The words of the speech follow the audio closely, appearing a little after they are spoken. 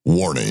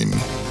Warning,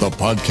 the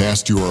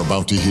podcast you are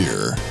about to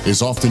hear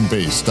is often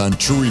based on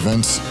true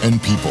events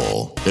and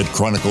people. It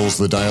chronicles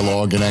the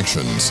dialogue and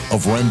actions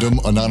of random,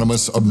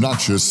 anonymous,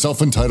 obnoxious,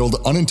 self-entitled,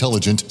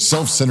 unintelligent,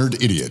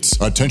 self-centered idiots,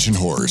 attention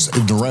whores,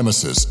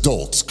 ignoramuses,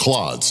 dolts,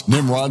 clods,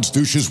 nimrods,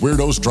 douches,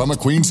 weirdos, drama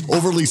queens,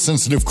 overly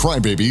sensitive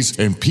crybabies,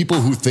 and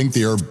people who think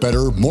they are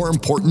better, more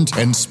important,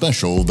 and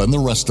special than the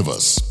rest of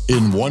us.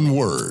 In one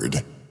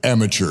word,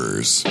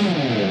 amateurs.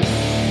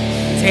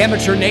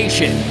 Amateur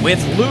Nation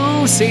with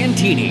Lou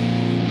Santini.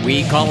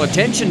 We call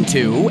attention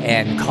to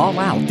and call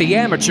out the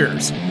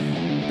amateurs.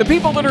 The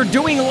people that are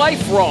doing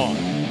life wrong.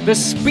 The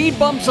speed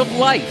bumps of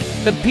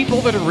life. The people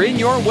that are in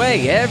your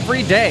way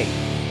every day.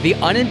 The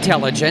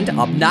unintelligent,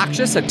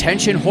 obnoxious,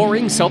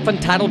 attention-whoring,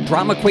 self-entitled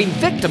drama queen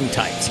victim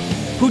types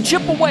who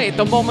chip away at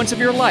the moments of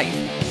your life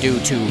due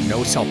to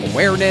no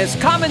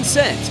self-awareness, common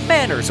sense,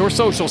 manners, or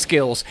social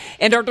skills,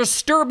 and are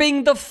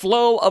disturbing the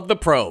flow of the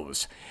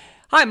pros.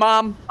 Hi,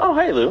 Mom. Oh,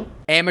 hey, Lou.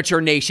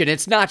 Amateur Nation,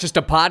 it's not just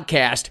a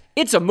podcast,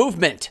 it's a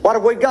movement. What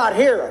have we got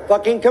here? A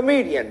fucking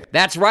comedian.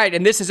 That's right,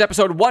 and this is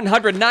episode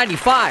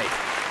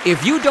 195.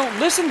 If you don't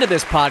listen to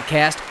this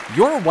podcast,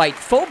 you're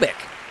whitephobic.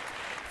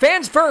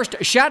 Fans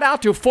first, shout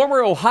out to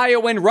former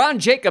Ohioan Ron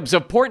Jacobs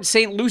of Port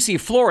St. Lucie,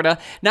 Florida.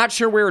 Not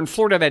sure where in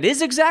Florida that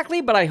is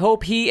exactly, but I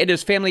hope he and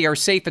his family are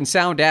safe and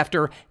sound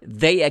after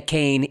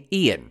they-a-cane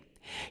Ian.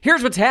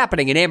 Here's what's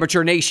happening in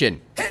Amateur Nation.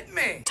 Hit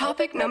me!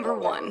 Topic number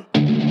 1.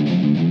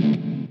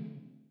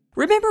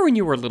 Remember when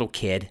you were a little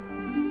kid?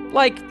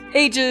 Like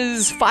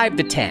ages 5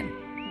 to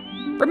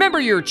 10.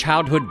 Remember your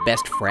childhood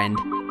best friend?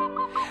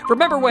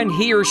 Remember when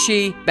he or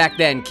she, back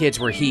then kids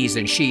were he's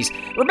and she's,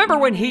 remember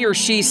when he or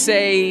she,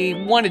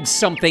 say, wanted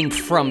something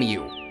from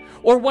you?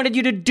 Or wanted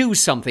you to do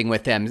something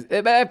with them?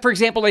 For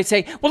example, they'd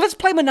say, well, let's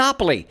play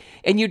Monopoly.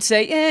 And you'd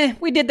say,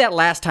 we did that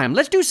last time.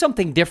 Let's do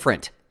something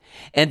different.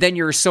 And then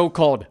your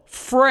so-called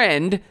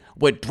friend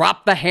would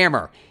drop the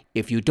hammer.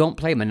 If you don't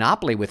play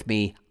Monopoly with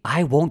me,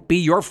 I won't be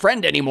your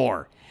friend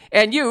anymore.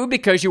 And you,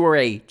 because you were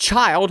a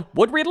child,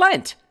 would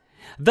relent,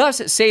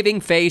 thus saving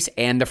face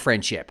and the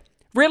friendship.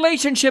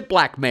 Relationship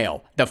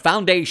blackmail, the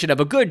foundation of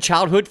a good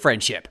childhood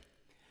friendship.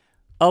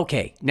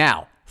 Okay,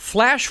 now,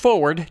 flash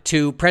forward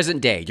to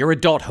present day, your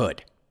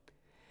adulthood.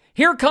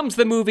 Here comes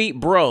the movie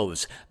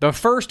Bros, the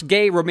first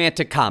gay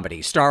romantic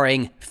comedy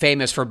starring,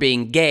 famous for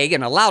being gay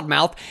and a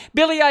loudmouth,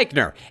 Billy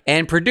Eichner,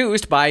 and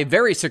produced by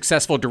very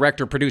successful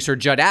director-producer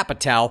Judd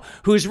Apatow,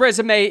 whose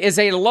resume is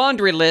a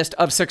laundry list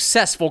of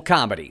successful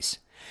comedies.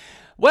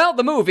 Well,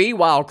 the movie,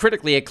 while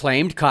critically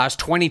acclaimed, cost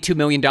 $22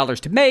 million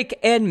to make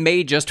and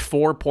made just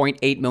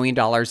 $4.8 million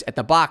at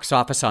the box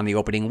office on the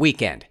opening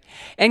weekend.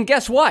 And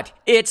guess what?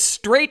 It's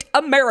straight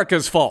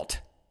America's fault.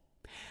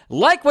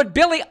 Like what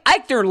Billy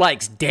Eichner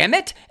likes, damn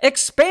it!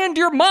 Expand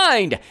your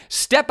mind!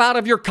 Step out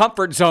of your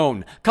comfort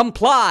zone,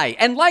 comply,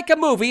 and like a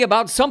movie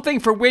about something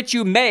for which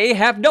you may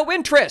have no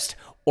interest,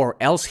 or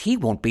else he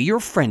won't be your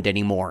friend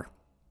anymore.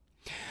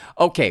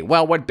 Okay,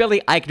 well, what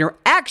Billy Eichner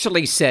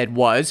actually said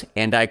was,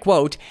 and I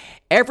quote,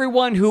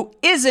 everyone who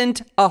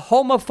isn't a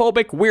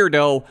homophobic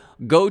weirdo,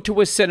 go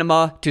to a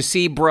cinema to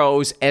see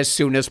Bros as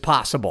soon as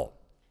possible.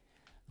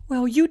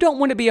 Well, you don't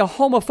want to be a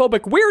homophobic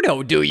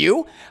weirdo, do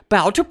you?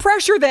 Bow to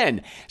pressure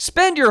then.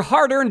 Spend your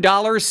hard-earned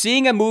dollars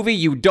seeing a movie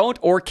you don't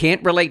or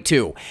can't relate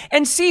to.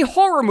 And see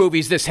horror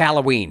movies this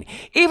Halloween,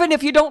 even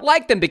if you don't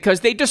like them because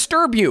they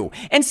disturb you.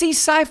 And see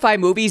sci-fi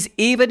movies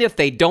even if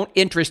they don't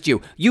interest you.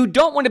 You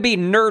don't want to be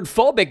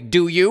nerd-phobic,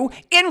 do you?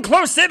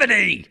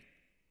 Inclusivity!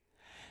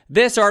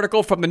 This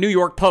article from the New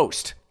York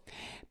Post.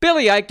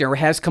 Billy Eichner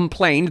has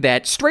complained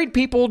that straight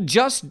people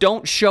just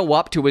don't show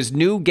up to his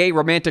new gay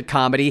romantic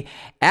comedy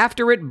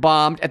after it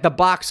bombed at the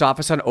box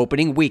office on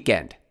opening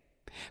weekend.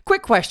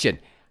 Quick question,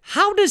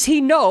 how does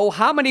he know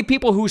how many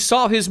people who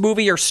saw his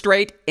movie are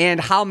straight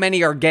and how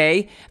many are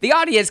gay? The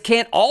audience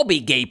can't all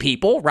be gay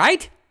people,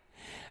 right?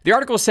 The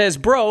article says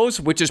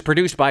Bros, which is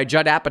produced by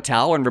Judd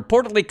Apatow and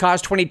reportedly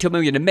cost $22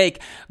 million to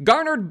make,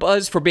 garnered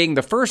buzz for being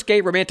the first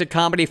gay romantic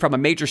comedy from a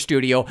major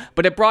studio,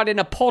 but it brought in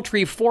a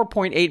paltry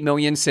 $4.8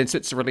 million since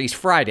its release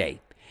Friday.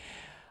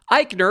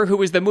 Eichner,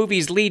 who is the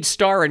movie's lead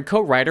star and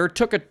co-writer,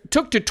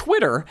 took to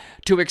Twitter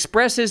to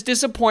express his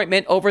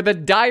disappointment over the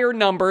dire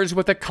numbers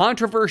with a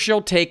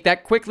controversial take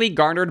that quickly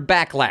garnered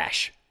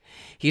backlash.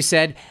 He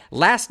said,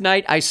 last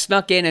night I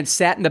snuck in and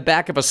sat in the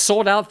back of a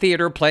sold-out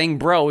theater playing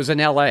Bros in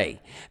L.A.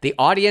 The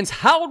audience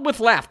howled with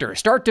laughter,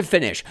 start to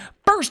finish,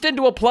 burst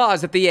into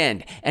applause at the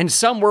end, and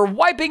some were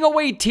wiping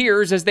away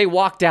tears as they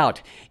walked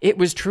out. It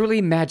was truly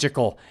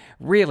magical.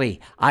 Really,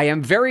 I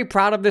am very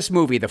proud of this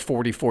movie, the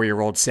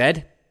 44-year-old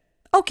said.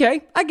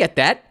 Okay, I get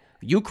that.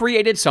 You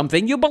created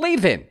something you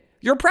believe in.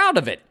 You're proud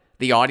of it.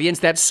 The audience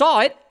that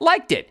saw it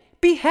liked it.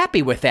 Be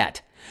happy with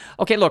that.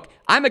 Okay, look,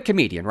 I'm a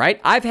comedian, right?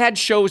 I've had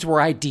shows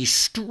where I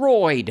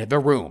destroyed the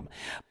room.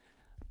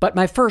 But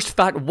my first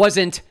thought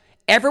wasn't,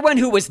 everyone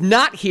who was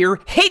not here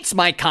hates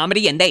my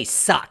comedy and they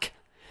suck.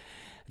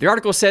 The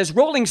article says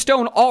Rolling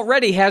Stone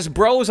already has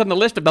Bros on the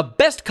list of the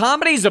best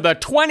comedies of the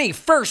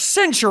 21st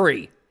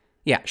century.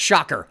 Yeah,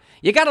 shocker.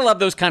 You gotta love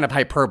those kind of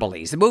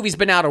hyperboles. The movie's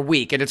been out a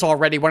week and it's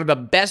already one of the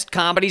best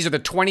comedies of the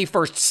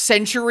 21st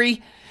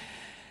century.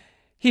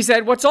 He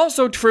said, what's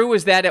also true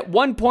is that at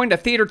one point a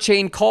theater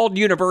chain called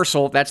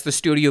Universal, that's the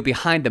studio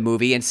behind the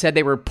movie, and said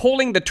they were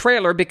pulling the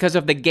trailer because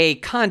of the gay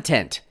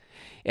content.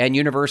 And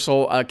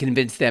Universal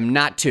convinced them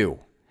not to.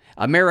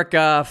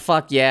 America,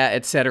 fuck yeah,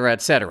 etc.,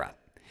 etc.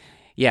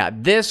 Yeah,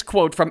 this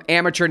quote from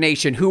Amateur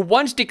Nation, who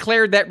once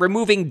declared that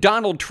removing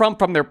Donald Trump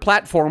from their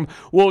platform,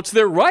 well, it's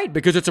their right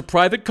because it's a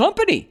private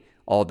company.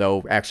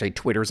 Although, actually,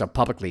 Twitter's a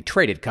publicly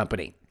traded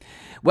company.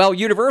 Well,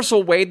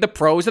 Universal weighed the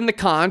pros and the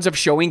cons of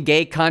showing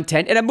gay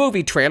content in a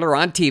movie trailer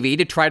on TV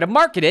to try to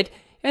market it,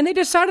 and they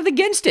decided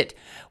against it.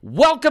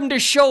 Welcome to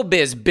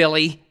showbiz,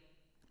 Billy.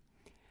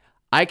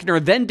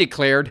 Eichner then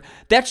declared,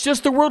 that's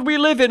just the world we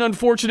live in,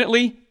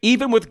 unfortunately.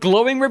 Even with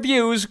glowing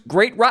reviews,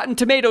 great Rotten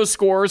Tomatoes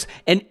scores,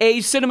 an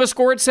A cinema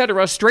score,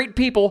 etc., straight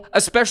people,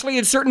 especially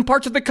in certain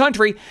parts of the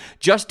country,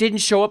 just didn't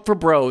show up for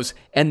bros,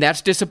 and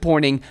that's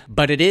disappointing,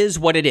 but it is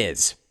what it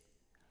is.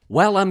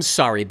 Well, I'm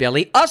sorry,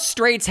 Billy. Us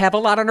straights have a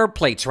lot on our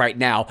plates right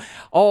now.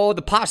 Oh,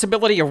 the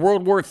possibility of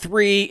World War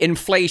III,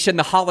 inflation,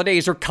 the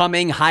holidays are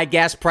coming, high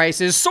gas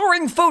prices,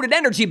 soaring food and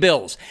energy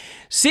bills.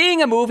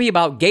 Seeing a movie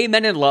about gay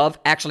men in love,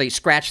 actually,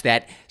 scratch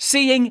that,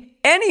 seeing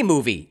any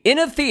movie in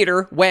a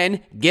theater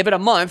when, give it a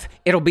month,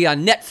 it'll be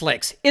on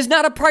Netflix, is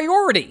not a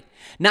priority.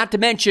 Not to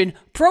mention,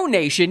 Pro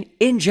Nation,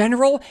 in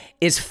general,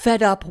 is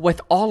fed up with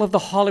all of the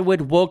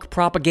Hollywood woke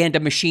propaganda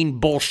machine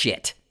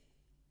bullshit.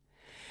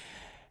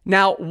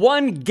 Now,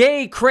 one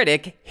gay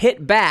critic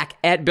hit back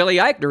at Billy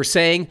Eichner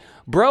saying,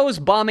 Bros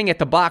bombing at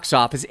the box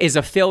office is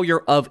a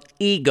failure of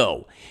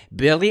ego.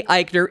 Billy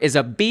Eichner is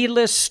a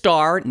B-list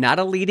star, not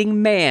a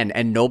leading man,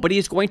 and nobody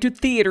is going to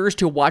theaters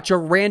to watch a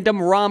random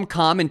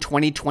rom-com in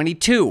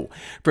 2022.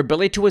 For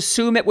Billy to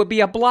assume it would be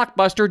a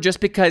blockbuster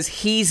just because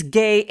he's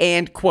gay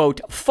and,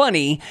 quote,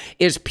 funny,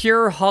 is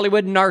pure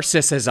Hollywood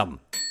narcissism.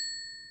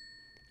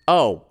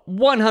 Oh,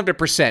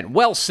 100%.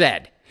 Well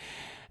said.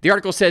 The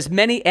article says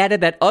many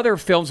added that other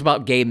films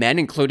about gay men,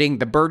 including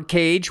The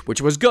Birdcage, which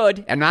was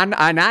good, and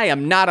I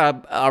am not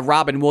a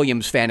Robin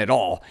Williams fan at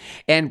all,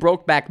 and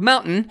Brokeback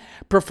Mountain,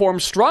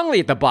 performed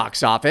strongly at the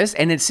box office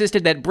and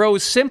insisted that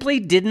Bros simply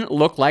didn't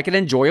look like an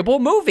enjoyable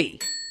movie.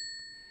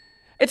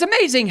 It's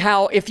amazing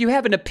how if you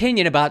have an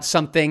opinion about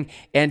something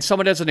and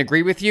someone doesn't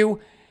agree with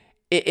you,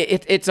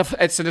 it's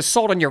an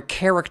assault on your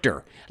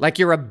character, like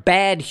you're a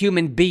bad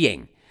human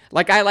being.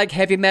 Like, I like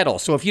heavy metal,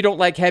 so if you don't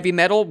like heavy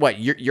metal, what,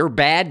 you're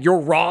bad, you're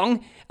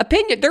wrong?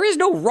 Opinion, there is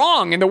no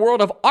wrong in the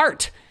world of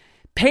art.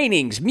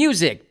 Paintings,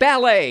 music,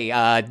 ballet,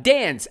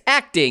 dance,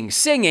 acting,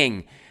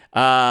 singing,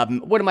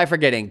 what am I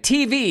forgetting?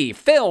 TV,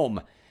 film,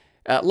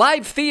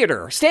 live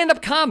theater,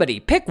 stand-up comedy,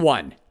 pick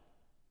one.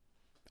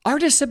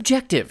 Art is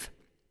subjective.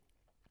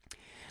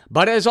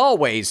 But as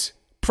always,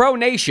 Pro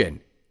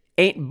Nation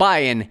ain't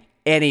buying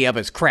any of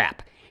his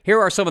crap. Here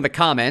are some of the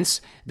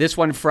comments. This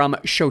one from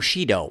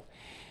Shoshido.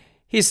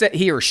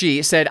 He or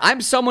she said,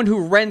 I'm someone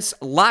who rents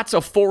lots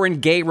of foreign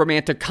gay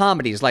romantic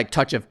comedies like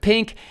Touch of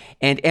Pink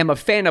and am a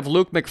fan of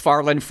Luke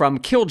McFarlane from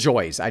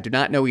Killjoys. I do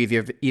not know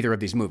either of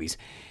these movies.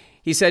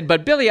 He said,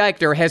 but Billy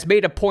Eichner has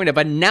made a point of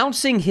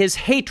announcing his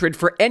hatred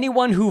for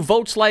anyone who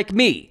votes like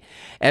me,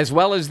 as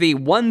well as the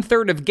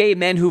 1/3 of gay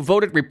men who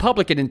voted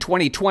Republican in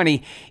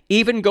 2020,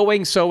 even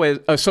going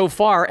so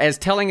far as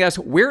telling us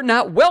we're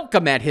not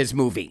welcome at his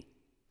movie.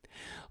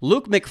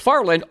 Luke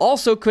McFarlane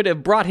also could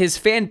have brought his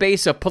fan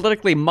base of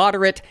politically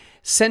moderate,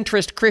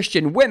 centrist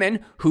Christian women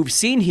who've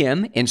seen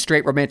him in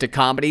straight romantic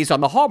comedies on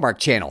the Hallmark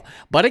Channel.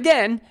 But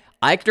again,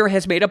 Eichner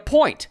has made a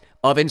point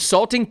of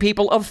insulting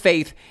people of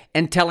faith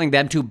and telling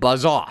them to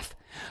buzz off.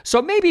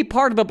 So maybe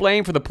part of the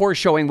blame for the poor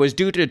showing was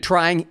due to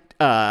trying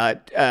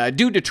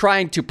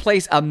to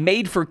place a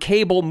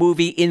made-for-cable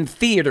movie in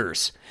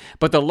theaters.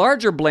 But the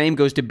larger blame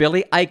goes to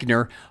Billy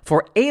Eichner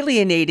for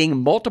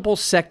alienating multiple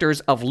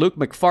sectors of Luke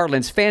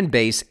McFarlane's fan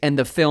base and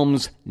the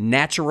film's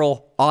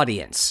natural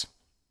audience.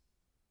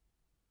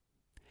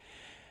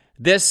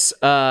 This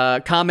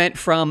comment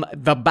from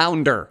The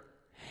Bounder.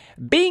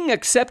 Being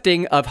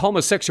accepting of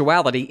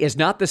homosexuality is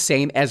not the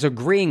same as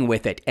agreeing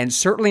with it, and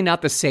certainly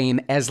not the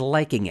same as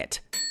liking it.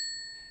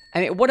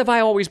 I mean, what have I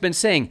always been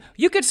saying?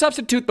 You could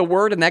substitute the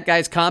word in that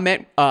guy's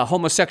comment,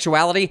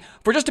 homosexuality,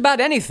 for just about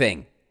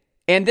anything.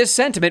 And this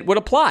sentiment would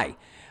apply.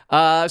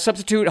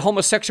 Substitute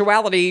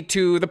homosexuality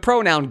to the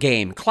pronoun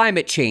game,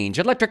 climate change,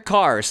 electric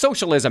cars,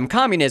 socialism,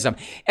 communism,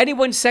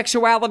 anyone's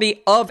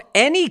sexuality of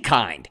any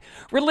kind,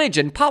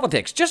 religion,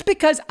 politics. Just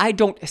because I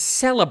don't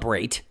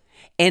celebrate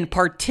and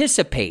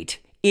participate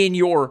in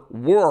your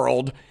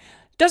world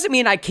doesn't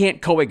mean I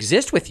can't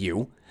coexist with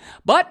you.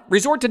 But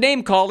resort to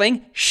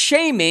name-calling,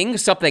 shaming,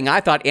 something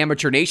I thought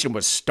Amateur Nation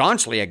was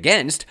staunchly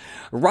against,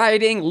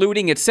 rioting,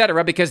 looting,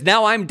 etc., because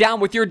now I'm down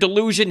with your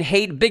delusion,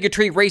 hate,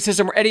 bigotry,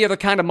 racism, or any other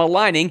kind of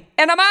maligning,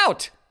 and I'm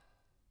out.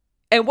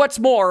 And what's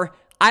more,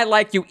 I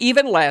like you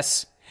even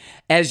less,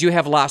 as you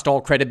have lost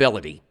all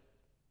credibility.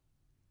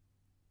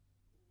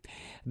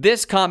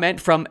 This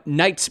comment from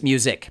Night's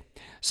Music.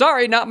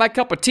 Sorry, not my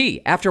cup of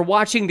tea. After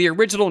watching the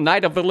original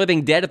Night of the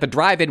Living Dead at the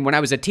drive-in when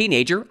I was a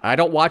teenager, I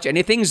don't watch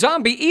anything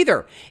zombie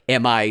either.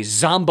 Am I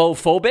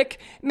zombophobic?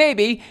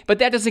 Maybe, but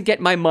that doesn't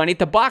get my money at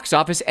the box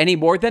office any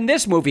more than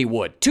this movie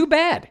would. Too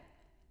bad.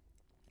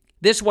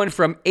 This one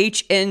from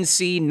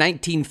HNC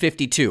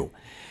 1952.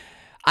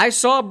 I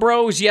saw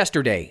Bros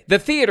yesterday. The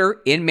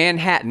theater in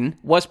Manhattan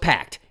was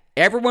packed.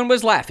 Everyone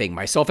was laughing,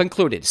 myself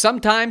included,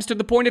 sometimes to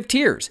the point of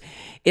tears.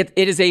 It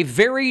is a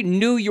very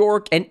New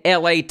York and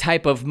LA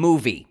type of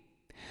movie.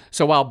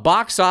 So while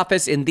box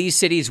office in these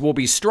cities will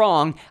be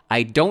strong,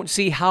 I don't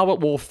see how it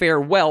will fare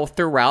well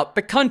throughout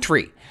the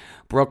country.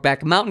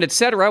 Brokeback Mountain,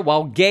 etc.,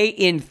 while gay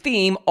in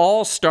theme,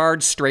 all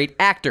starred straight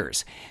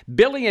actors.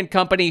 Billy and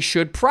Company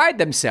should pride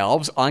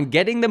themselves on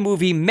getting the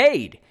movie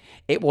made.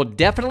 It will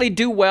definitely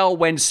do well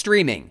when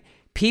streaming.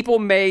 People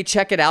may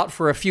check it out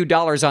for a few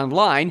dollars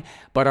online,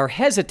 but are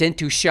hesitant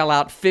to shell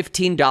out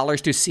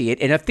 $15 to see it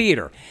in a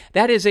theater.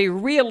 That is a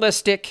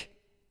realistic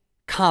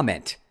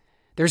comment.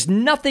 There's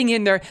nothing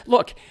in there.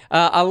 Look,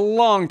 a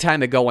long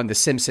time ago on The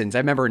Simpsons, I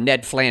remember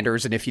Ned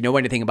Flanders, and if you know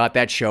anything about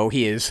that show,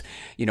 he is,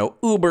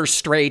 uber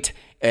straight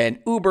and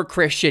uber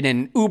Christian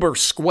and uber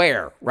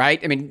square, right?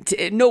 I mean,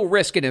 no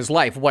risk in his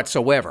life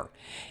whatsoever.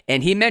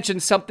 And he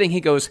mentioned something, he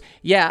goes,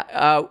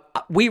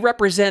 we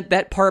represent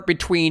that part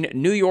between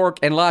New York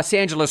and Los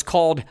Angeles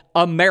called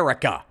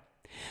America.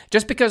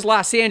 Just because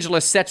Los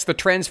Angeles sets the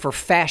trends for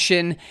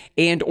fashion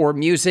and or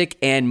music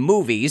and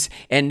movies,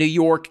 and New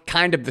York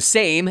kind of the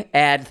same,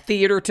 add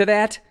theater to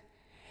that,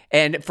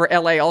 and for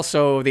LA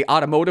also the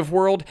automotive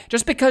world,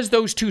 just because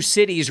those two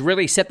cities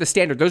really set the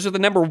standard. Those are the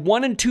number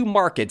 1 and 2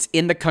 markets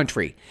in the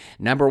country.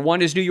 Number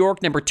 1 is New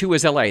York, number 2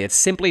 is LA. It's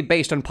simply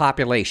based on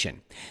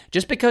population.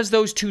 Just because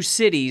those two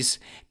cities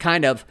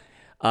kind of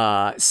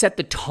set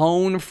the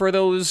tone for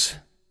those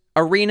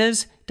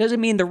arenas doesn't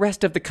mean the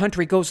rest of the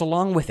country goes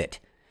along with it.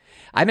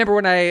 I remember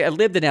when I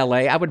lived in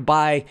LA, I would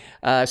buy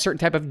a certain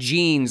type of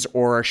jeans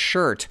or a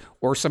shirt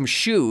or some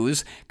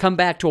shoes, come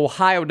back to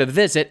Ohio to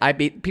visit.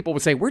 People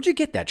would say, "Where'd you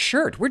get that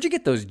shirt? Where'd you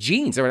get those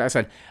jeans?" And I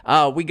said,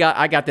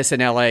 I got this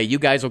in LA. You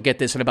guys will get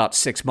this in about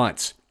 6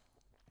 months.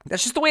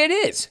 That's just the way it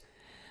is.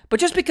 But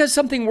just because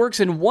something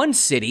works in one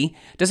city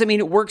doesn't mean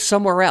it works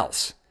somewhere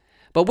else.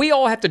 But we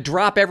all have to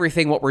drop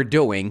everything what we're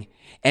doing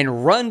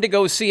and run to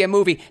go see a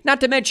movie. Not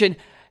to mention,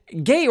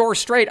 gay or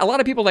straight, a lot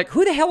of people are like,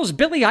 who the hell is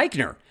Billy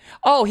Eichner?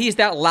 Oh, he's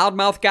that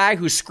loudmouth guy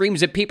who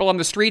screams at people on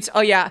the streets.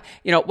 Oh, yeah.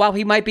 While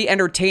he might be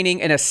entertaining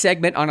in a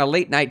segment on a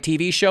late night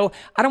TV show,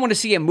 I don't want to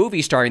see a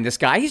movie starring this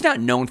guy. He's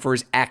not known for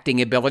his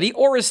acting ability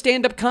or his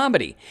stand-up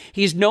comedy.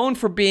 He's known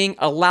for being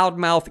a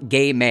loudmouth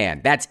gay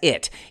man. That's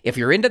it. If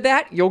you're into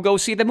that, you'll go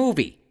see the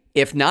movie.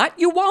 If not,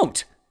 you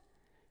won't.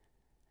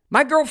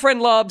 My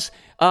girlfriend loves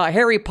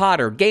Harry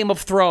Potter, Game of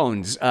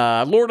Thrones,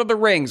 Lord of the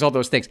Rings, all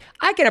those things.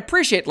 I can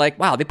appreciate,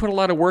 wow, they put a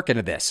lot of work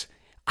into this.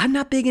 I'm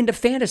not big into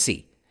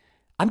fantasy.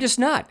 I'm just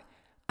not.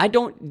 I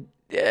don't,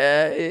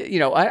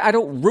 I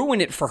don't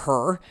ruin it for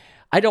her.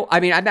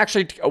 I'm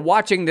actually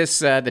watching this,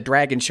 the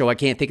Dragon Show. I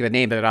can't think of the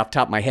name of it off the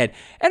top of my head.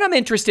 And I'm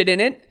interested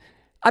in it.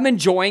 I'm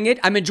enjoying it.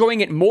 I'm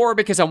enjoying it more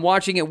because I'm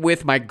watching it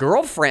with my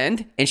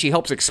girlfriend and she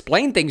helps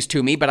explain things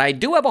to me, but I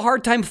do have a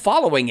hard time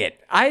following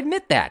it. I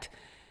admit that.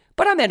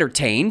 But I'm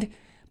entertained.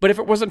 But if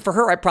it wasn't for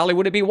her, I probably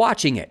wouldn't be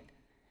watching it.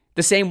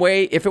 The same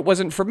way, if it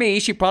wasn't for me,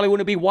 she probably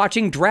wouldn't be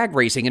watching drag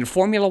racing and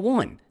Formula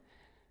One.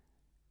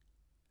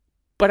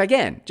 But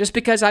again, just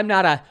because I'm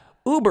not a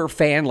Uber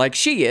fan like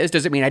she is,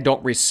 doesn't mean I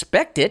don't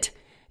respect it.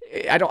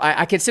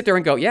 I can sit there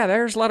and go, yeah,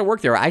 there's a lot of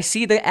work there. I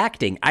see the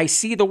acting. I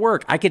see the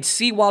work. I could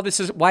see why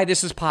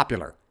this is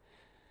popular.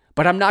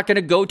 But I'm not going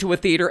to go to a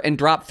theater and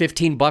drop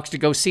 $15 to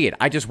go see it.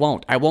 I just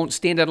won't. I won't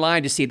stand in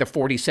line to see the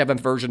 47th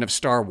version of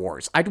Star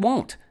Wars. I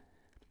won't.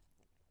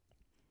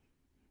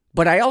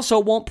 But I also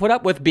won't put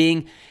up with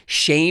being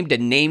shamed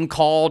and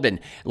name-called and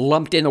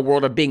lumped in the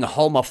world of being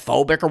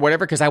homophobic or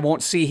whatever because I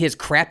won't see his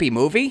crappy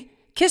movie.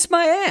 Kiss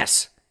my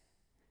ass.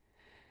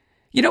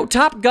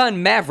 Top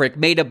Gun Maverick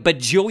made $1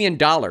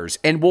 bajillion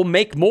and will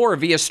make more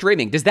via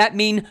streaming. Does that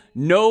mean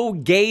no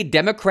gay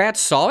Democrats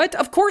saw it?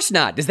 Of course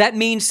not. Does that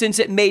mean since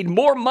it made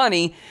more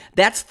money,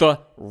 that's the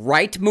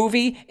right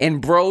movie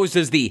and Bros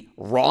is the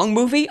wrong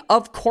movie?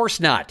 Of course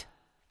not.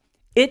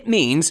 It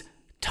means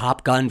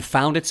Top Gun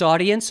found its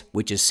audience,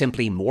 which is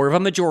simply more of a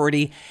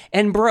majority,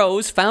 and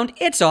Bros found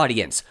its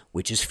audience,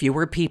 which is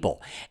fewer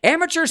people.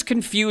 Amateurs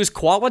confuse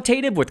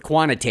qualitative with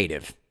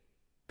quantitative.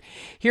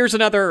 Here's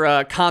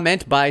another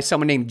comment by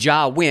someone named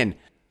Ja Win.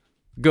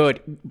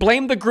 Good.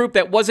 Blame the group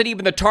that wasn't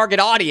even the target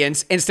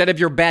audience instead of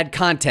your bad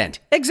content.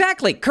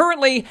 Exactly.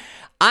 Currently,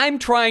 I'm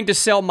trying to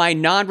sell my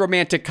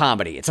non-romantic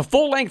comedy. It's a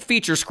full-length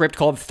feature script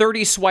called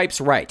 30 Swipes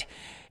Right.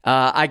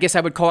 I guess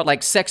I would call it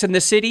like Sex and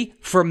the City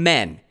for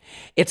men.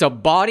 It's a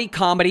body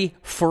comedy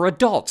for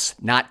adults,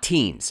 not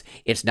teens.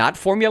 It's not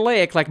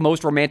formulaic like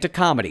most romantic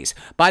comedies.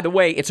 By the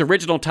way, its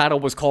original title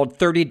was called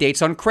 30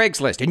 Dates on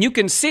Craigslist, and you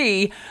can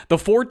see the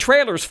 4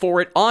 trailers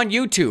for it on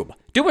YouTube.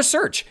 Do a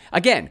search.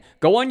 Again,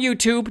 go on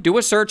YouTube, do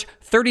a search,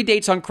 30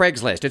 Dates on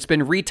Craigslist. It's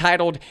been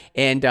retitled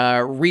and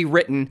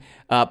rewritten,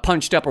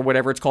 punched up or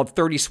whatever. It's called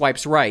 30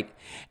 Swipes Right.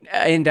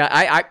 And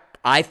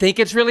I think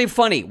it's really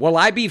funny. Will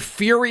I be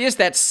furious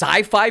that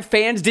sci-fi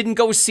fans didn't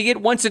go see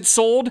it once it's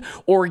sold,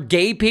 or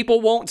gay people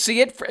won't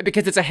see it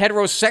because it's a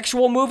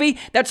heterosexual movie?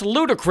 That's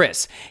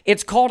ludicrous.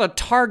 It's called a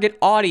target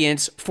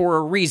audience for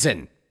a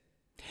reason.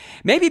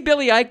 Maybe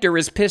Billy Eichner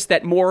is pissed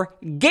that more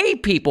gay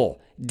people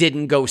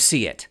didn't go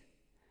see it.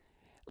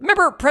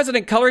 Remember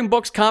President Coloring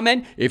Book's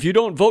comment, if you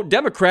don't vote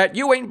Democrat,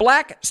 you ain't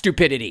black?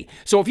 Stupidity.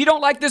 So if you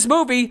don't like this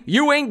movie,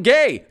 you ain't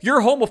gay. You're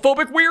a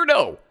homophobic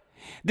weirdo.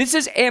 This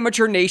is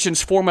amateur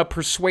nation's form of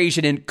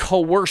persuasion and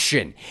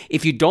coercion.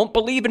 If you don't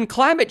believe in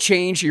climate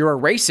change, you're a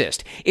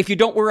racist. If you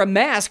don't wear a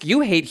mask,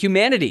 you hate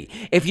humanity.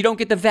 If you don't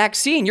get the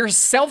vaccine, you're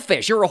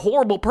selfish. You're a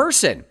horrible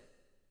person.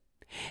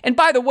 And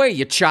by the way,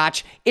 you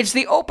chotch, it's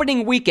the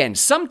opening weekend.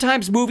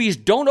 Sometimes movies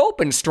don't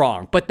open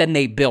strong, but then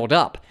they build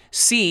up.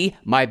 See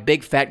My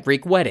Big Fat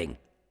Greek Wedding.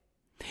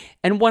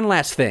 And one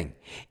last thing.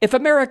 If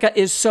America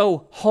is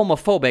so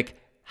homophobic,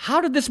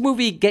 how did this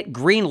movie get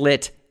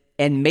greenlit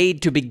and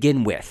made to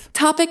begin with?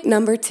 Topic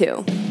number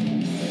 2.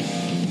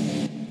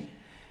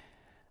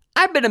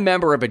 I've been a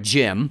member of a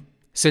gym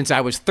since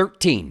I was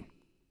 13.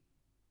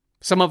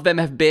 Some of them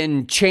have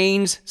been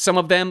chains, some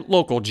of them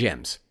local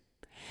gyms.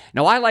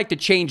 Now, I like to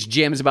change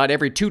gyms about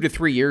every 2 to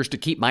 3 years to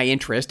keep my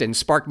interest and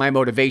spark my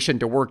motivation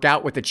to work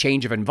out with a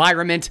change of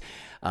environment,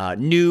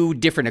 new,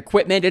 different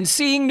equipment, and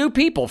seeing new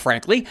people,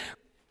 frankly.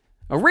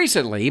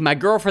 Recently, my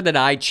girlfriend and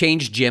I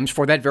changed gyms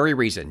for that very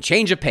reason,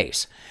 change of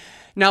pace.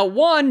 Now,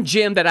 one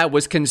gym that I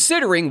was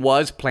considering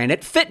was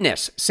Planet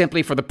Fitness,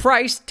 simply for the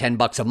price,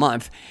 $10 a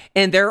month,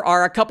 and there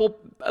are a couple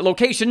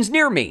locations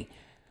near me.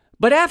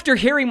 But after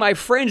hearing my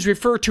friends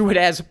refer to it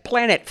as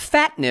Planet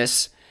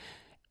Fatness,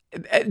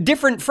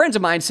 different friends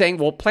of mine saying,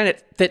 well,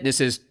 Planet Fitness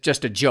is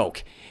just a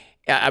joke.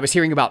 I was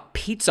hearing about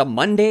Pizza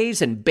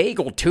Mondays and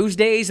Bagel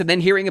Tuesdays, and then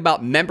hearing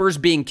about members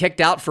being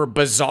kicked out for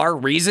bizarre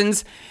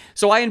reasons.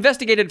 So I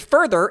investigated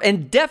further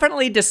and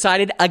definitely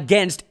decided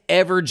against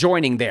ever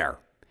joining there.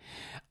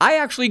 I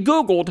actually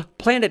Googled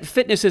Planet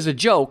Fitness is a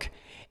joke,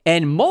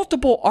 and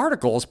multiple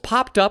articles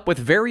popped up with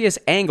various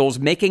angles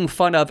making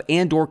fun of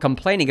and or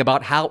complaining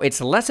about how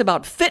it's less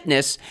about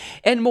fitness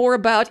and more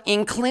about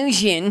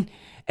inclusion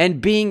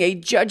and being a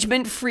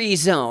judgment-free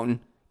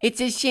zone.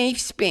 It's a safe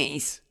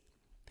space.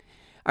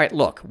 All right,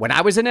 look, when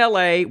I was in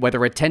LA,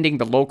 whether attending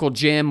the local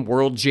gym,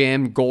 World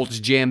Gym,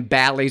 Gold's Gym,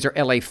 Bally's, or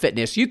LA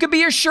Fitness, you could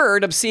be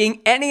assured of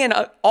seeing any and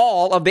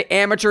all of the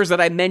amateurs that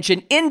I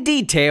mention in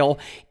detail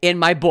in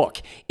my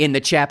book, in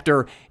the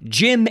chapter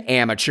Gym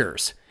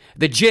Amateurs.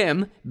 The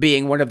gym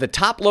being one of the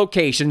top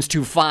locations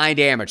to find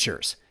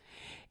amateurs.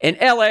 In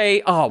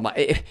LA,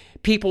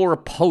 people were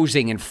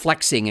posing and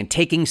flexing and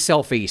taking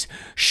selfies,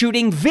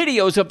 shooting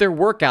videos of their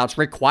workouts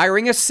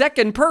requiring a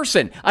second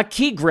person, a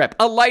key grip,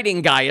 a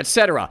lighting guy,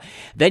 etc.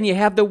 Then you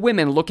have the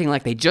women looking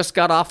like they just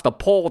got off the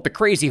pole with the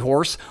crazy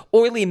horse,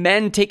 oily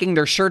men taking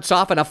their shirts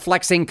off in a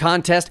flexing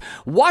contest,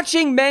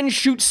 watching men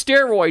shoot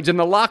steroids in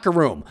the locker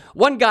room.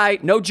 One guy,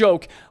 no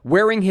joke,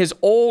 wearing his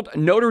old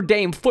Notre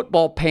Dame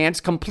football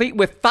pants complete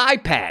with thigh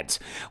pads.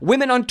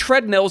 Women on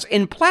treadmills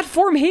in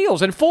platform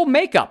heels and full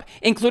makeup,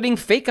 including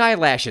fake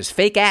eyelashes,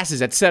 fake asses,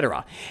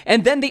 etc.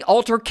 And then the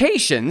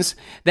altercations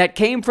that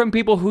came from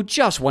people who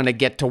just want to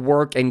get to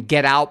work and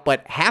get out,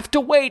 but have to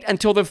wait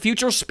until the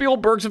future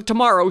Spielbergs of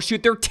tomorrow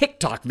shoot their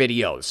TikTok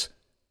videos.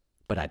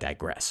 But I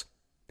digress.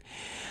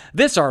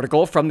 This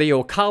article from the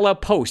Ocala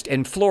Post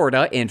in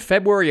Florida in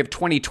February of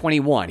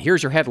 2021.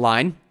 Here's your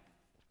headline.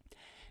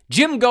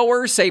 Gym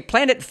goers say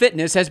Planet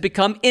Fitness has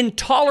become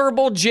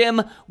intolerable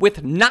gym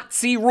with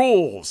Nazi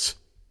rules.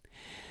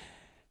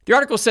 The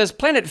article says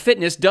Planet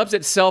Fitness dubs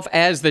itself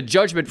as the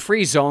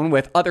judgment-free zone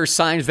with other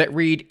signs that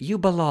read, "You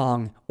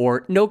belong,"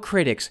 or "No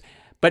critics."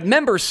 But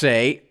members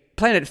say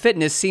Planet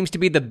Fitness seems to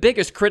be the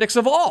biggest critics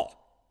of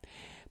all.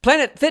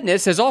 Planet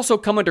Fitness has also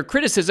come under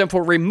criticism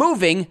for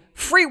removing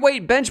free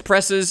weight bench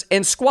presses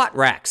and squat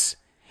racks.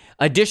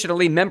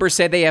 Additionally, members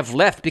say they have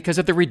left because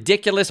of the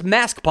ridiculous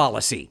mask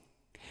policy.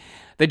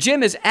 The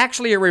gym is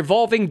actually a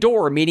revolving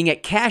door, meaning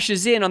it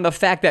cashes in on the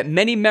fact that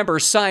many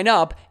members sign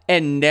up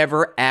and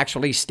never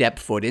actually step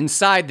foot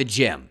inside the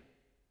gym.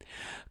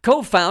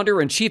 Co-founder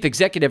and chief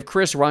executive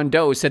Chris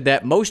Rondeau said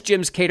that most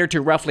gyms cater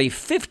to roughly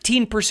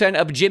 15%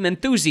 of gym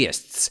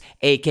enthusiasts,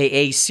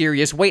 aka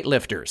serious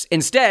weightlifters.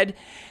 Instead,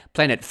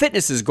 Planet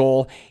Fitness's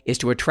goal is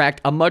to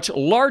attract a much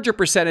larger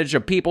percentage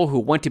of people who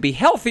want to be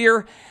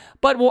healthier,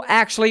 but will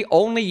actually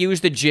only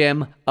use the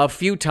gym a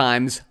few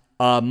times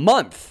a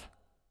month.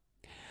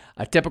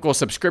 A typical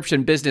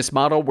subscription business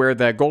model where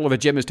the goal of the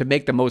gym is to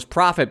make the most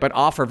profit but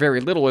offer very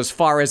little as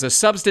far as a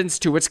substance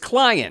to its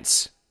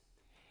clients.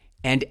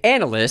 And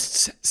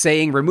analysts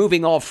saying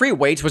removing all free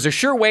weights was a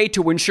sure way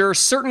to ensure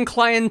certain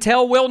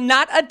clientele will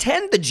not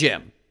attend the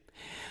gym.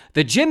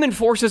 The gym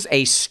enforces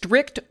a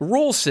strict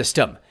rule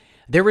system.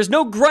 There is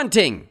no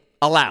grunting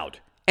allowed,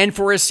 And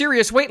for a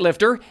serious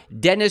weightlifter,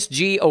 Dennis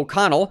G.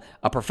 O'Connell,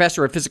 a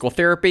professor of physical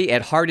therapy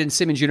at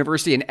Hardin-Simmons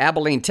University in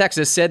Abilene,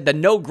 Texas, said the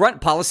no grunt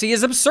policy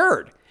is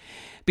absurd.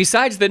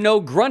 Besides the no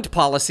grunt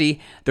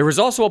policy, there was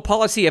also a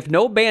policy of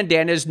no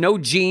bandanas, no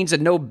jeans,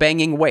 and no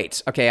banging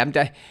weights. Okay, I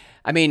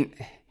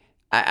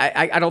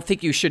don't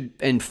think you should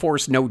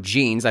enforce no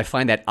jeans. I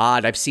find that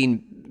odd. I've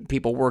seen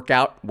people work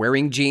out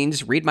wearing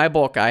jeans. Read my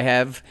book. I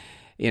have,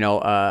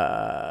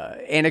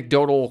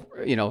 anecdotal,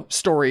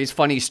 stories,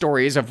 funny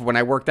stories of when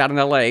I worked out in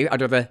LA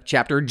under the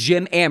chapter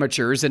Gym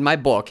Amateurs in my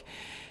book.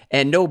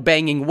 And no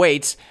banging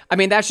weights. I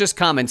mean, that's just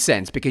common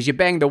sense because you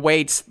bang the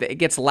weights, it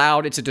gets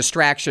loud, it's a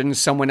distraction.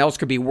 Someone else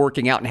could be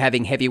working out and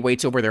having heavy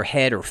weights over their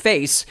head or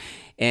face,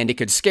 and it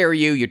could scare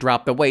you. You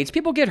drop the weights.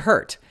 People get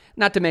hurt.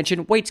 Not to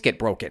mention, weights get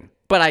broken.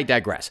 But I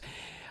digress.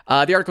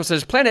 The article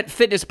says, Planet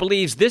Fitness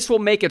believes this will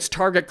make its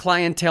target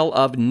clientele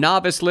of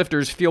novice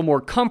lifters feel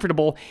more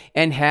comfortable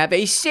and have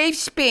a safe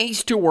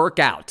space to work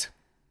out.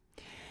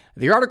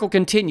 The article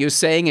continues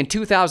saying in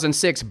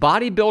 2006,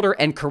 bodybuilder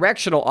and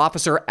correctional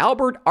officer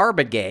Albert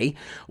Arbogay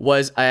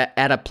was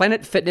at a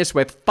Planet Fitness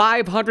with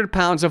 500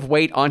 pounds of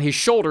weight on his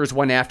shoulders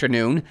one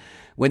afternoon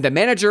when the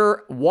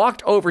manager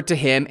walked over to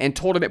him and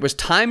told him it was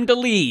time to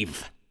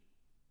leave.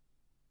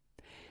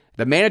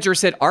 The manager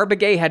said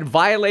Arbogay had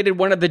violated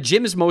one of the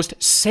gym's most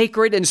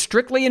sacred and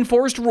strictly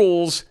enforced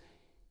rules.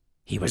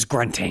 He was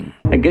grunting.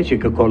 I guess you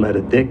could call that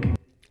a dick.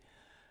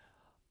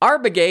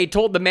 Arbogay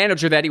told the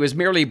manager that he was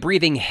merely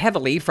breathing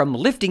heavily from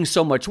lifting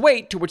so much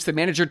weight, to which the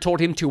manager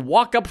told him to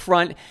walk up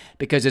front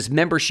because his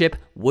membership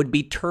would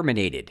be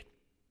terminated.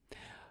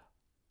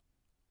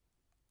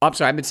 I'm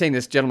sorry, I've been saying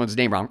this gentleman's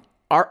name wrong.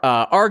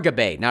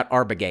 Arbogay, not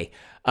Arbogay.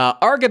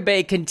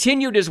 Arbogay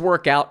continued his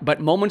workout, but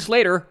moments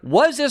later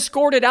was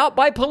escorted out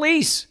by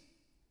police.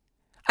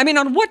 I mean,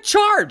 on what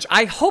charge?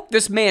 I hope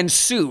this man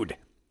sued.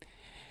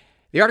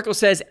 The article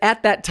says,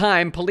 at that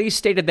time, police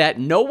stated that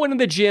no one in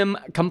the gym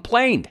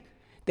complained.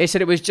 They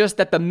said it was just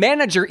that the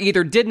manager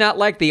either did not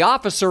like the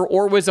officer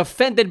or was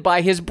offended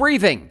by his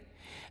breathing.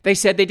 They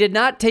said they did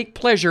not take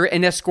pleasure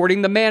in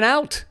escorting the man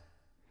out.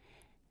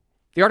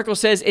 The article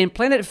says, in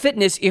Planet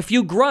Fitness, if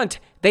you grunt,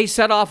 they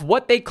set off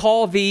what they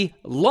call the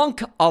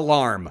lunk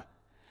alarm,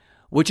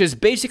 which is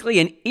basically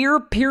an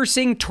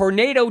ear-piercing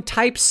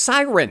tornado-type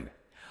siren.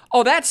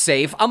 Oh, that's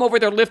safe. I'm over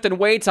there lifting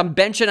weights, I'm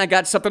benching, I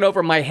got something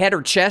over my head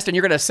or chest, and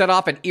you're going to set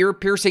off an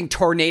ear-piercing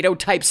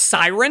tornado-type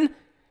siren?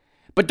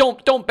 But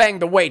don't bang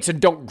the weights and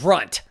don't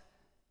grunt.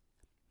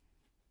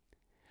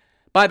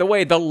 By the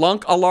way, the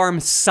lunk alarm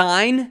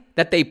sign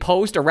that they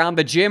post around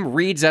the gym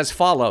reads as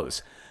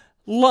follows.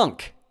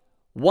 Lunk,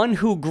 one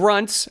who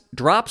grunts,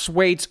 drops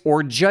weights,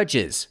 or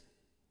judges.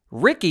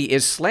 Ricky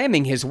is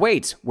slamming his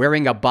weights,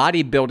 wearing a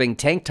bodybuilding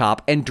tank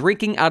top and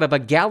drinking out of a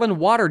gallon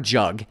water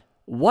jug.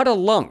 What a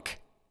lunk.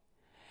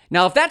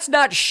 Now, if that's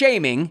not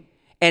shaming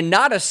and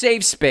not a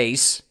safe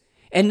space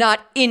and not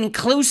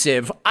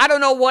inclusive, I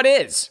don't know what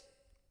is.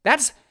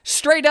 That's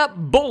straight up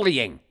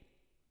bullying.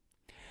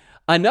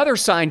 Another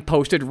sign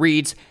posted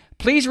reads,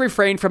 please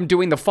refrain from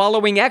doing the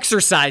following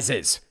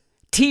exercises.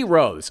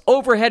 T-rows,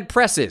 overhead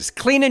presses,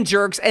 clean and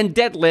jerks, and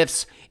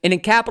deadlifts, and in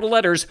capital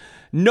letters,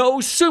 no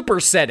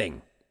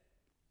supersetting.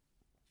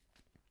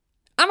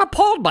 I'm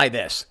appalled by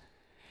this.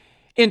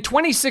 In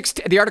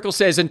 2016, the article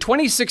says, in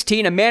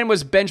 2016, a man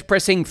was bench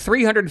pressing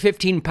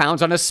 315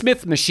 pounds on a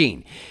Smith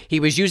machine. He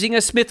was using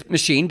a Smith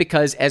machine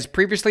because, as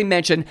previously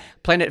mentioned,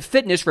 Planet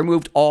Fitness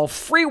removed all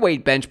free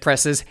weight bench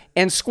presses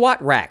and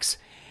squat racks.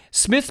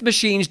 Smith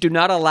machines do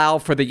not allow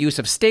for the use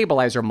of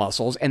stabilizer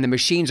muscles, and the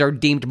machines are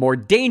deemed more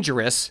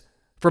dangerous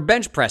for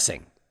bench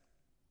pressing.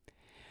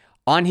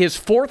 On his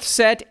fourth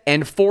set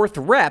and fourth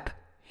rep,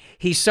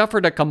 he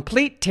suffered a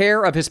complete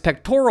tear of his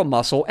pectoral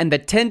muscle, and the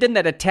tendon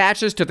that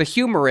attaches to the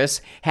humerus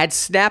had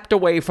snapped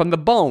away from the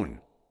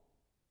bone.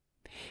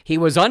 He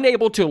was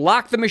unable to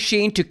lock the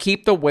machine to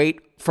keep the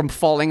weight from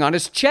falling on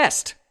his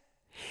chest.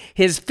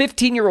 His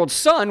 15-year-old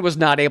son was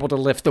not able to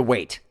lift the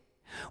weight.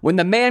 When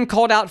the man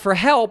called out for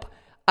help,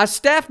 a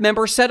staff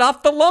member set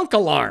off the lunk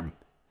alarm.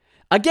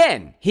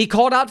 Again, he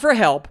called out for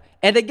help,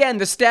 and again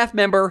the staff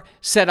member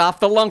set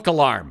off the lunk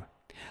alarm.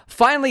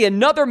 Finally,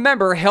 another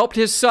member helped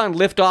his son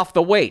lift off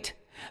the weight.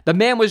 The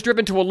man was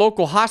driven to a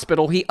local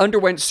hospital. He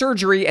underwent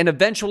surgery and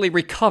eventually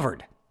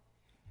recovered.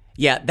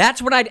 Yeah,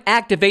 that's when I'd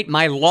activate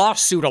my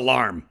lawsuit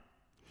alarm.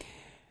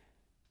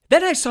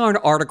 Then I saw an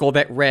article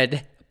that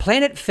read,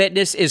 Planet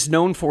Fitness is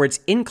known for its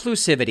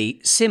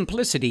inclusivity,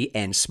 simplicity,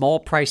 and small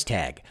price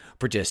tag.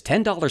 For just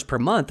 $10 per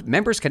month,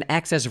 members can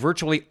access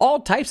virtually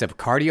all types of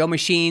cardio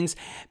machines,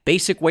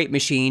 basic weight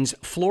machines,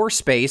 floor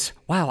space.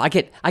 Wow, I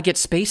get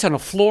space on a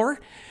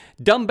floor?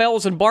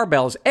 Dumbbells and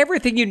barbells,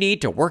 everything you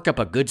need to work up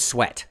a good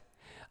sweat.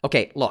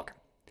 Okay, look,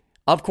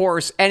 of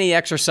course, any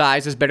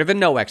exercise is better than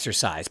no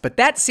exercise, but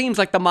that seems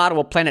like the motto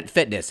of Planet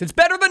Fitness. It's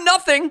better than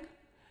nothing.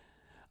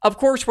 Of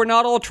course, we're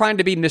not all trying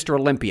to be Mr.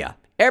 Olympia.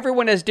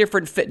 Everyone has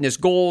different fitness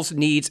goals,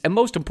 needs, and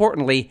most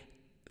importantly,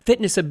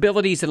 fitness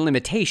abilities and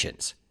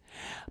limitations.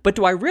 But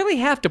do I really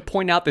have to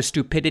point out the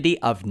stupidity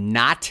of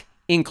not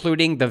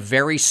including the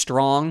very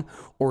strong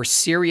or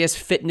serious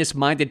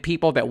fitness-minded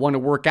people that want to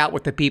work out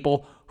with the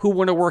people who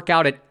want to work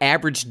out at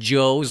average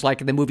Joes like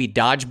in the movie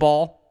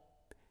Dodgeball?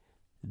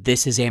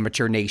 This is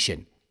Amateur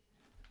Nation.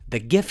 The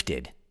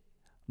gifted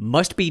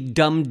must be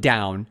dumbed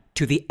down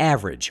to the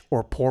average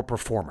or poor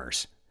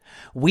performers.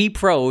 We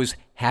pros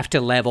have to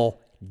level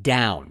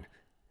down.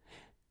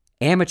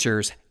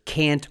 Amateurs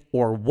can't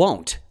or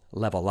won't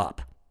level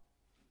up.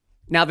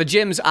 Now, the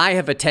gyms I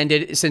have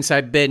attended since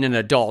I've been an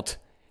adult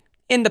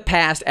in the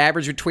past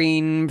average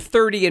between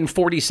 $30 and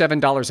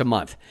 $47 a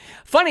month.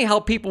 Funny how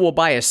people will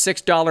buy a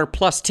 $6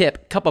 plus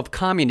tip cup of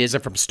communism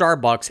from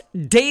Starbucks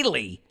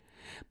daily,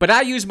 but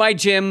I use my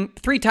gym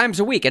 3 times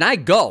a week, and I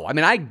go.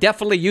 I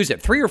definitely use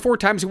it 3 or 4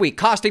 times a week,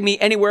 costing me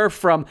anywhere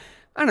from,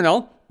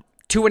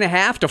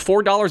 $2.50 to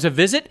 $4 a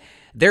visit,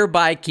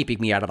 thereby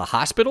keeping me out of the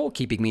hospital,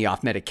 keeping me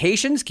off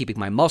medications, keeping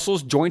my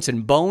muscles, joints,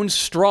 and bones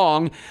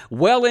strong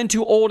well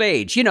into old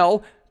age.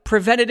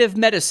 Preventative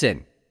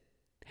medicine.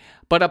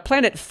 But a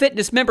Planet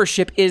Fitness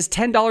membership is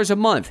 $10 a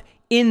month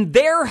in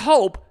their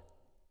hope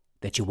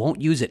that you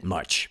won't use it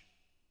much.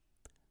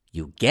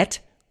 You get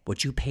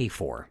what you pay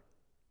for.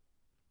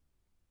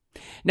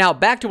 Now,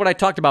 back to what I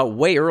talked about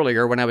way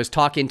earlier when I was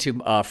talking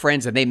to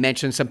friends and they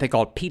mentioned something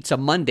called Pizza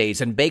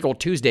Mondays and Bagel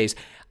Tuesdays.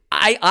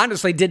 I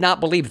honestly did not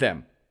believe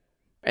them.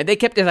 And they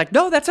kept like,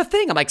 no, that's a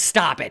thing. I'm like,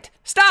 stop it.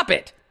 Stop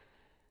it.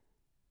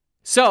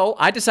 So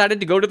I decided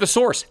to go to the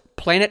source,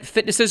 Planet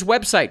Fitness's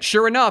website.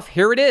 Sure enough,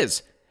 here it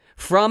is.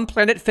 From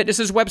Planet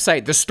Fitness's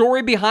website, the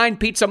story behind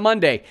Pizza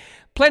Monday.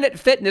 Planet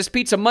Fitness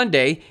Pizza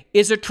Monday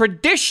is a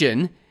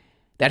tradition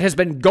that has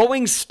been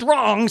going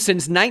strong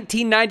since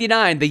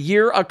 1999, the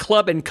year a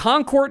club in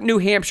Concord, New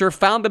Hampshire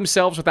found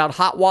themselves without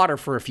hot water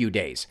for a few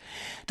days.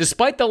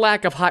 Despite the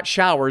lack of hot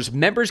showers,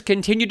 members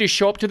continued to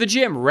show up to the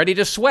gym ready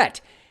to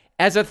sweat.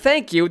 As a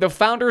thank you, the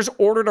founders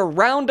ordered a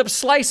round of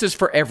slices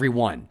for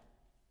everyone.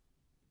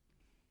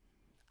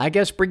 I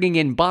guess bringing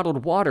in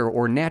bottled water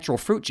or natural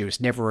fruit juice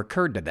never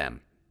occurred to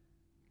them.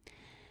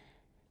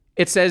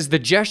 It says the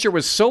gesture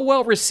was so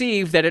well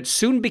received that it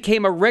soon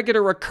became a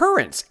regular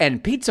occurrence,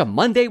 and Pizza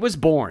Monday was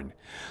born.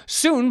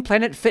 Soon,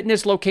 Planet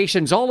Fitness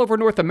locations all over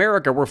North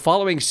America were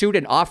following suit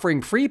and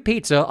offering free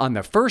pizza on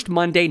the first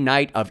Monday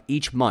night of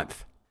each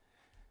month.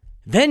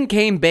 Then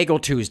came Bagel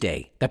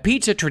Tuesday. The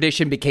pizza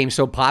tradition became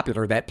so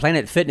popular that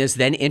Planet Fitness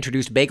then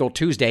introduced Bagel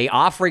Tuesday,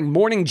 offering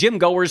morning gym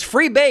goers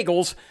free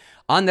bagels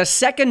on the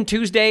second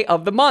Tuesday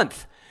of the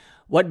month.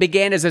 What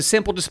began as a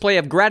simple display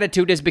of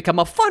gratitude has become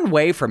a fun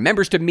way for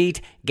members to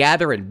meet,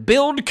 gather, and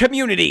build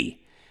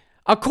community.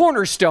 A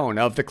cornerstone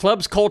of the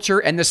club's culture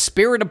and the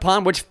spirit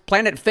upon which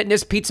Planet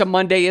Fitness Pizza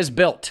Monday is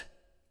built.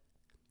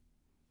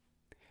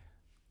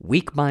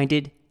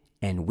 Weak-minded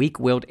and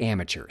weak-willed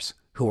amateurs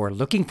who are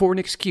looking for an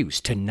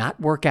excuse to not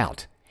work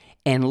out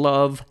and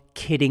love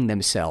kidding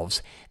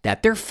themselves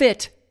that they're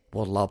fit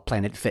will love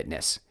Planet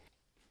Fitness.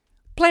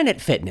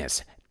 Planet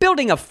Fitness,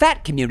 building a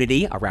fat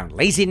community around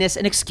laziness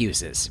and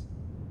excuses.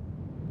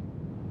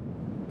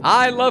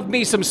 I love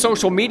me some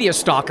social media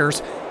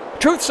stalkers.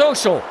 Truth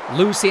Social,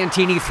 Lou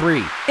Santini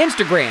 3.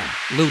 Instagram,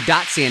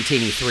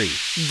 Lou.Santini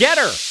 3.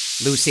 Getter,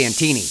 Lou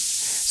Santini.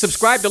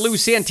 Subscribe to Lou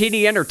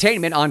Santini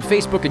Entertainment on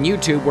Facebook and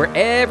YouTube, where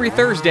every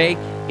Thursday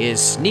is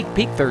Sneak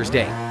Peek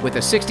Thursday with a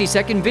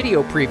 60-second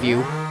video preview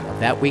of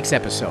that week's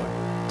episode.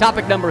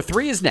 Topic number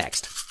 3 is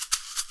next.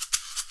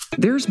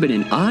 There's been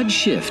an odd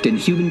shift in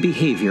human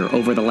behavior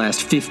over the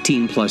last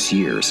 15 plus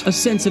years. A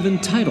sense of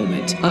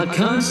entitlement, a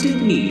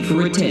constant need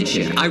for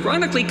attention,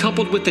 ironically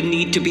coupled with the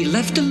need to be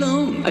left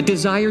alone. A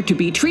desire to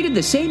be treated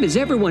the same as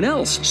everyone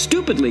else,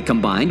 stupidly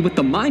combined with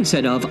the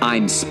mindset of,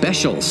 I'm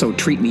special, so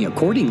treat me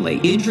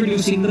accordingly.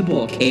 Introducing the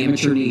book,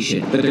 Amateur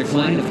Nation, The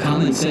Decline of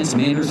Common Sense,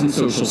 Manners, and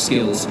Social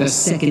Skills, the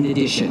second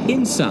edition.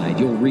 Inside,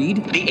 you'll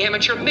read the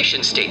Amateur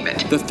Mission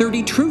Statement, the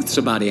 30 Truths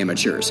about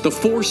Amateurs, the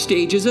 4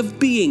 Stages of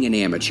Being an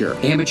Amateur,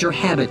 Amateur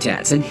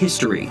Habitats and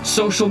History,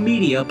 Social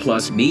Media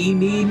plus me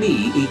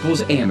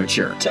equals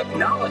amateur,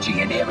 Technology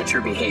and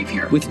Amateur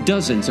Behavior, with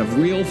dozens of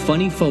real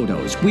funny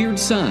photos, weird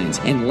signs,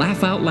 and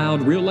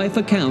laugh-out-loud real-life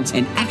accounts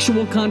and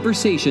actual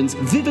conversations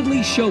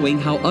vividly showing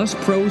how us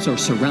pros are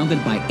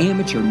surrounded by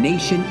Amateur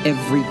Nation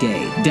every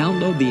day.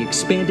 Download the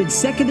expanded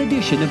second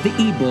edition of the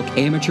ebook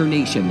Amateur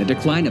Nation, The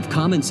Decline of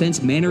Common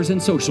Sense, Manners,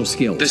 and Social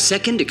Skills. The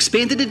second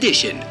expanded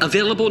edition,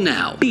 available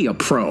now. Be a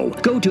pro.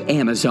 Go to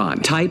Amazon.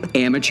 Type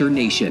Amateur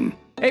Nation.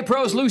 Hey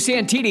pros, Lou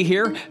Santini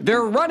here.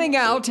 They're running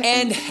out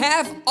and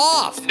half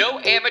off. No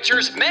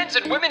Amateurs men's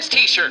and women's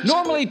t-shirts.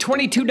 Normally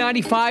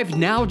 $22.95,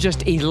 now just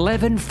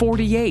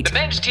 $11.48. The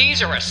men's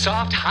tees are a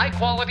soft,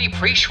 high-quality,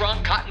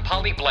 pre-shrunk cotton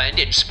poly blend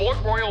in Sport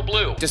Royal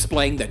Blue,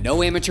 displaying the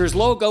No Amateurs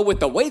logo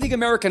with the waving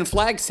American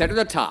flag set at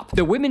the top.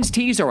 The women's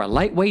tees are a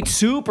lightweight,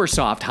 super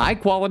soft,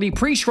 high-quality,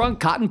 pre-shrunk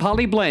cotton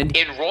poly blend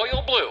in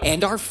Royal Blue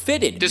and are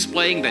fitted,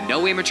 displaying the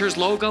No Amateurs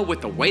logo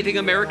with the waving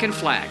American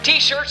flag.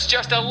 T-shirts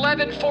just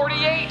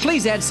 $11.48.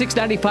 Please add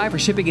 $6.95 for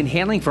shipping and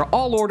handling for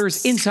all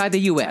orders inside the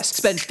U.S.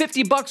 Spend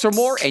 $50 or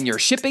more and your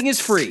shipping is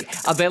free.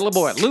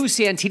 Available at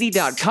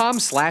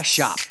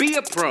lousantini.com/shop. Be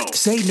a pro.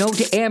 Say no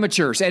to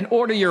amateurs and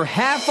order your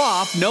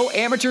half-off No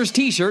Amateurs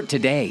t-shirt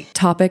today.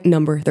 Topic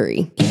number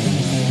 3.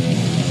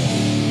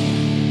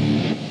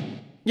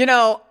 You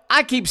know,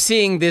 I keep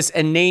seeing this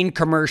inane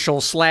commercial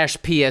 /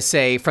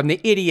 PSA from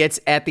the idiots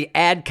at the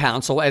Ad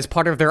Council as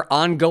part of their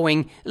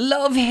ongoing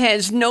Love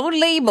Has No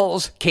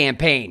Labels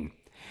campaign.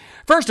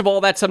 First of all,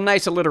 that's some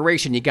nice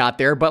alliteration you got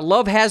there, but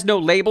love has no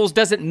labels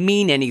doesn't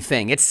mean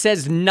anything. It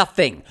says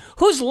nothing.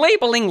 Who's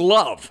labeling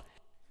love?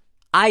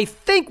 I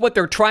think what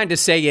they're trying to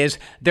say is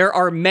there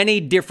are many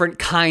different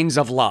kinds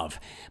of love.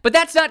 But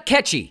that's not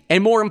catchy,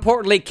 and more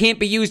importantly, can't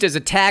be used as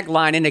a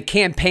tagline in a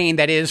campaign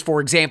that is,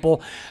 for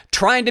example,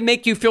 trying to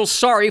make you feel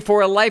sorry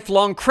for a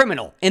lifelong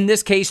criminal, in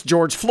this case,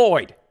 George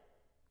Floyd.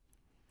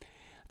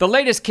 The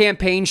latest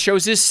campaign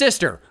shows his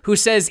sister, who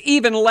says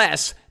even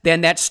less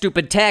than that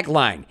stupid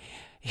tagline.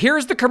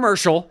 Here's the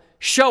commercial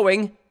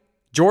showing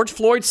George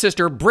Floyd's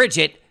sister,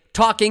 Bridget,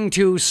 talking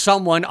to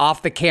someone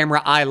off the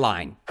camera eye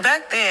line.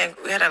 Back then,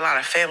 we had a lot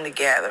of family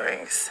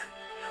gatherings.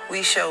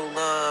 We show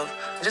love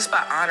just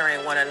by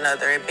honoring one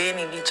another and being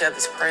in each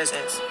other's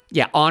presence.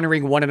 Yeah,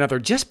 honoring one another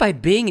just by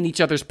being in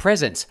each other's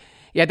presence.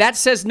 Yeah, that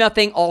says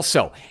nothing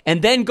also.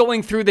 And then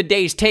going through the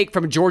day's take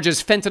from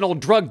George's fentanyl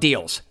drug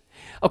deals.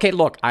 Okay,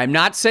 look, I'm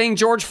not saying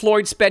George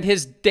Floyd spent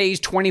his days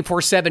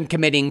 24/7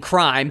 committing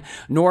crime,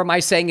 nor am I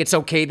saying it's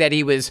okay that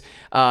he was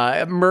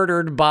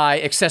murdered by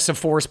excessive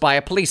force by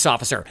a police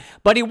officer.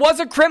 But he was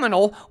a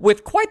criminal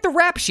with quite the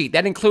rap sheet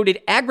that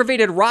included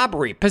aggravated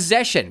robbery,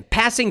 possession,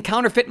 passing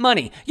counterfeit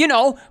money. You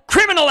know,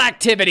 criminal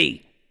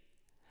activity.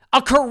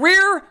 A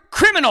career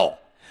criminal.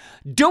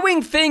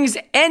 Doing things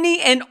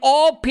any and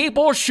all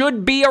people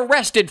should be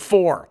arrested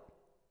for.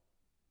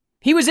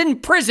 He was in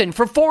prison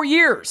for 4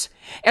 years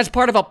as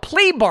part of a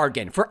plea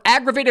bargain for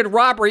aggravated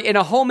robbery in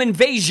a home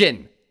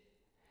invasion.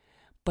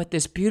 But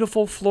this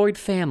beautiful Floyd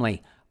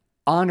family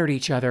honored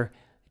each other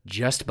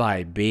just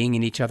by being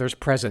in each other's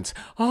presence.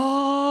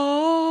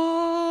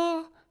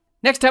 Ah!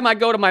 Next time I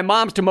go to my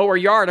mom's to mow her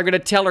yard, I'm going to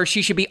tell her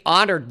she should be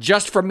honored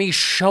just for me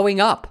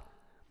showing up.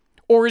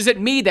 Or is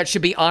it me that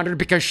should be honored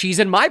because she's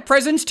in my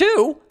presence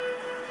too?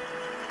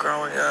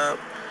 Growing up,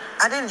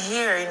 I didn't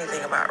hear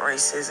anything about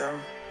racism.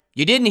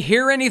 You didn't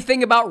hear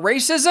anything about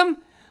racism?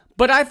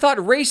 But I thought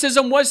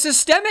racism was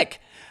systemic.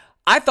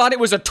 I thought it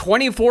was a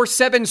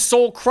 24/7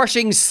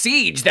 soul-crushing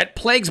siege that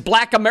plagues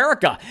Black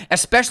America,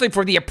 especially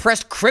for the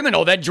oppressed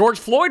criminal that George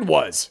Floyd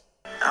was.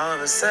 All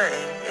of a sudden,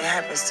 it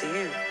happens to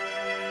you.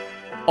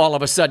 All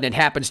of a sudden, it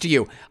happens to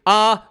you.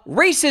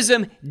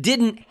 Racism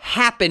didn't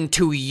happen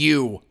to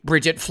you,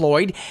 Bridget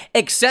Floyd.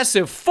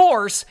 Excessive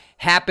force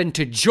happened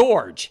to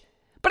George.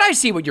 But I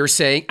see what you're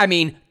saying. I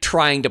mean,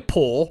 trying to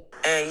pull.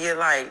 And you're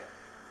like,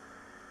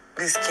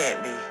 this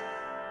can't be.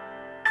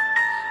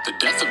 The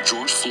death of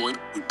George Floyd,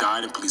 who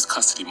died in police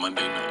custody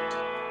Monday night.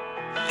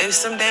 There's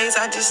some days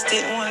I just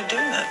didn't want to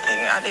do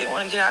nothing. I didn't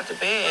want to get out of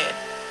bed.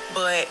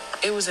 But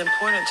it was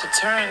important to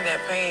turn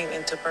that pain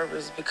into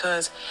purpose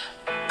because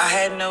I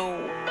had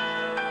no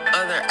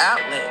other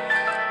outlet.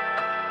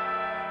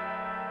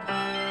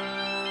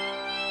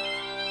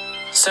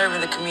 Serving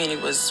the community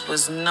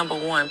was number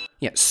one.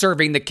 Yeah,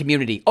 serving the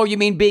community. Oh, you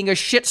mean being a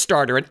shit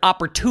starter, an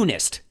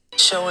opportunist?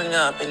 Showing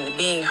up and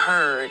being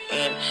heard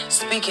and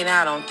speaking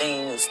out on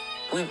things.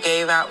 We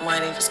gave out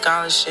money for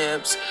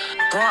scholarships,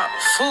 brought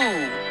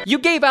food. You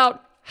gave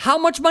out how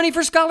much money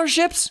for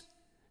scholarships?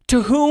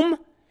 To whom?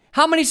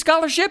 How many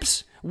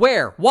scholarships?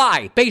 Where?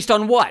 Why? Based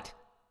on what?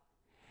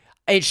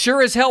 It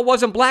sure as hell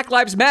wasn't Black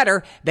Lives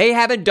Matter. They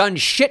haven't done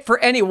shit for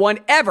anyone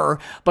ever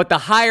but the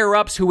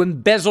higher-ups who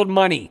embezzled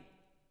money.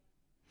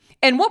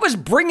 And what was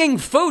bringing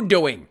food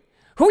doing?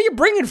 Who are you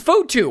bringing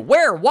food to?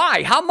 Where?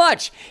 Why? How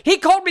much? He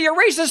called me a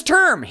racist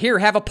term. Here,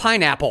 have a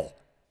pineapple.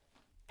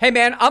 Hey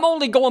man, I'm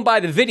only going by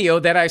the video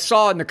that I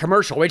saw in the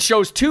commercial. It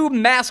shows two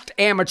masked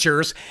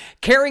amateurs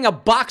carrying a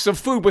box of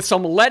food with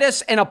some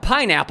lettuce and a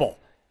pineapple.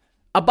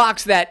 A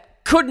box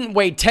that couldn't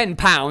weigh 10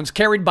 pounds,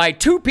 carried by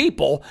two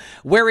people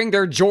wearing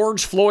their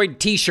George Floyd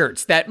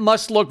t-shirts that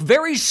must look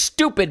very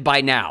stupid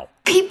by now.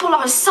 People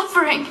are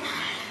suffering.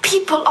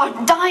 People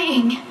are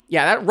dying.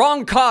 Yeah, that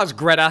wrong cause,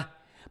 Greta.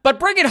 But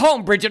bring it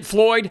home, Bridget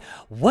Floyd.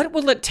 What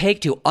will it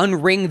take to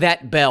unring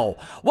that bell?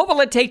 What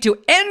will it take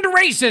to end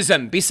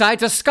racism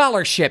besides a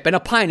scholarship and a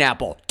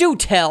pineapple? Do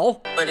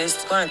tell. But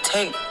it's going to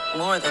take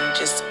more than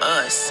just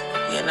us,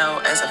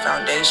 as a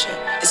foundation.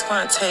 It's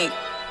going to take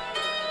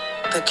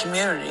the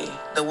community,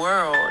 the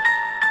world,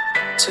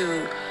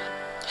 to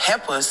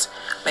help us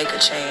make a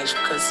change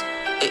because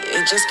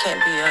it just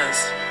can't be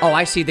us. Oh,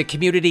 I see, the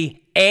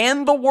community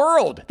and the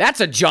world. That's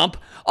a jump.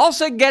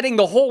 Also getting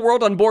the whole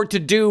world on board to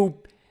do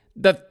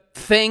the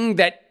thing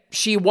that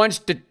she wants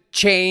to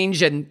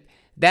change, and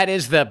that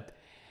is that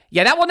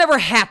will never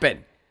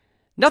happen.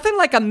 Nothing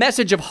like a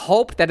message of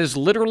hope that is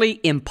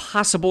literally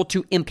impossible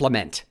to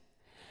implement.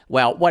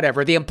 Well,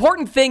 whatever. The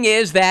important thing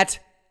is that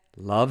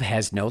love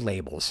has no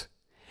labels.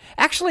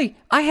 Actually,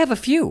 I have a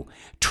few.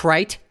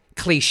 Trite,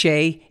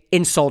 cliche,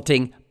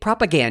 insulting,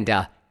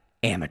 propaganda,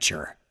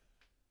 amateur.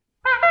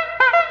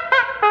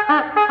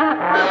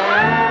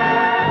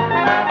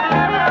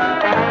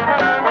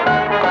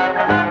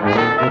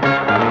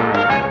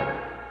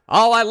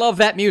 Oh, I love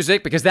that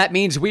music because that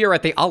means we are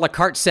at the a la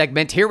carte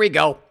segment. Here we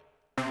go.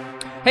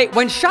 Hey,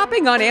 when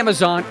shopping on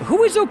Amazon,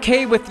 who is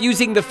okay with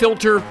using the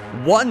filter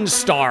 1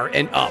 star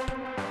and up?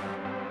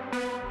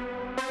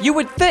 You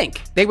would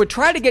think they would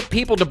try to get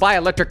people to buy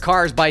electric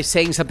cars by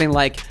saying something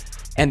like,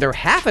 and they're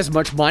half as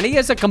much money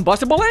as a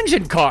combustible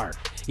engine car.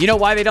 You know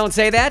why they don't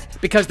say that?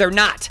 Because they're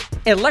not.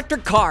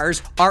 Electric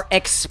cars are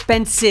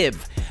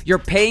expensive. You're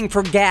paying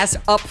for gas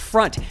up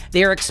front.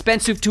 They are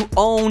expensive to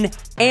own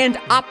and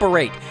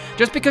operate.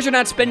 Just because you're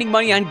not spending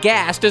money on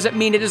gas doesn't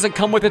mean it doesn't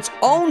come with its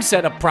own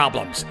set of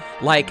problems,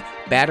 like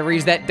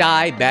batteries that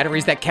die,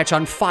 batteries that catch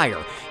on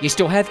fire. You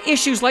still have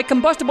issues like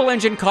combustible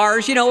engine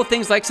cars,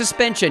 things like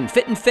suspension,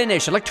 fit and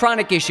finish,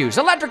 electronic issues,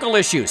 electrical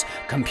issues,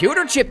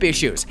 computer chip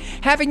issues,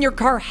 having your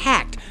car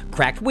hacked,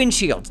 cracked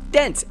windshields,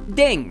 dents,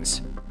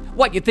 dings.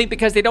 What, you think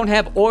because they don't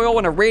have oil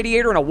in a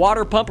radiator and a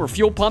water pump or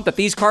fuel pump that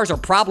these cars are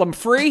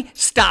problem-free?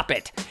 Stop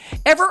it.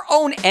 Ever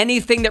own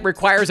anything that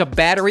requires a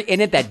battery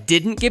in it that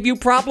didn't give you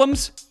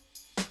problems?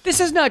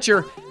 This is not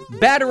your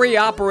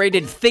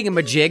battery-operated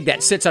thingamajig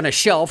that sits on a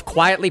shelf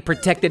quietly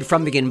protected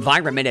from the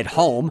environment at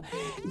home.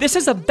 This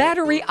is a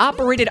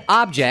battery-operated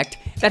object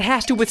that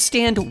has to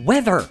withstand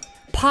weather,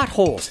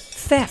 potholes,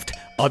 theft,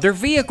 other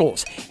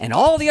vehicles, and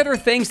all the other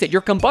things that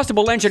your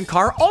combustible engine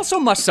car also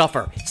must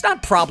suffer. It's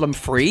not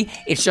problem-free,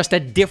 it's just a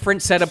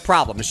different set of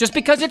problems. Just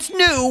because it's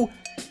new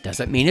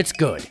doesn't mean it's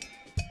good.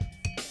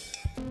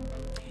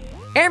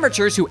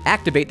 Amateurs who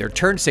activate their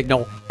turn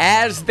signal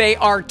as they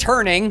are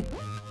turning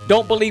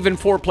don't believe in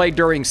foreplay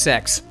during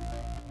sex.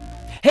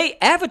 Hey,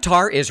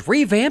 Avatar is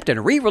revamped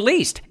and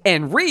re-released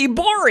and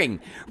re-boring.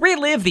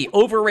 Relive the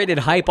overrated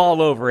hype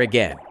all over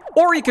again.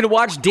 Or you can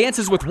watch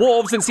Dances with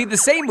Wolves and see the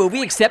same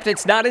movie except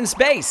it's not in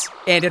space,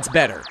 and it's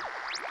better.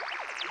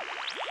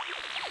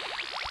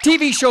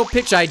 TV show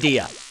pitch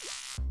idea.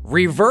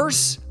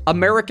 Reverse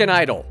American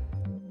Idol.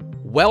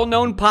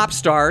 Well-known pop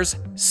stars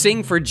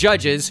sing for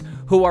judges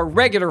who are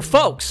regular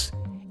folks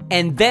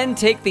and then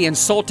take the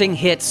insulting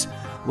hits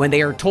when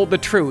they are told the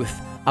truth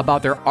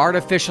about their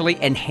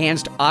artificially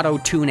enhanced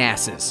auto-tune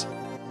asses.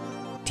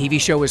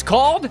 TV show is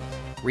called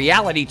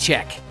Reality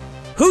Check.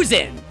 Who's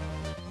in?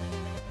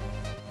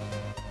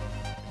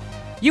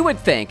 You would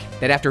think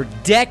that after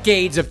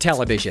decades of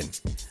television,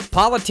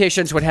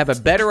 politicians would have a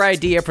better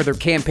idea for their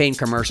campaign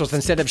commercials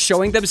instead of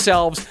showing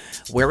themselves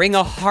wearing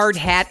a hard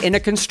hat in a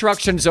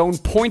construction zone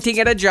pointing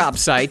at a job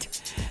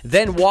site,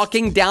 then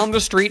walking down the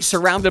street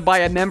surrounded by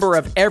a member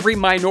of every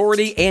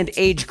minority and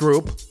age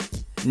group,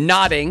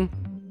 nodding,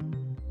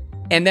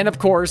 and then, of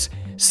course,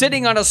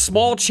 sitting on a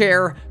small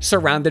chair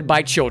surrounded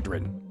by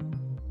children.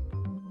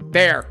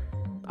 There,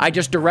 I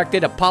just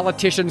directed a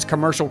politician's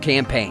commercial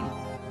campaign.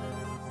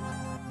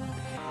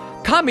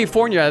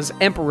 California's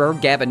Emperor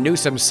Gavin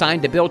Newsom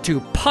signed a bill to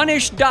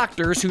punish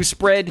doctors who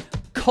spread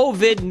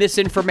COVID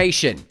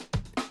misinformation.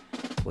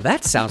 Well,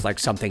 that sounds like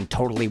something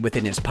totally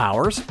within his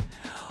powers.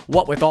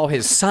 What with all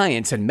his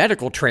science and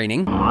medical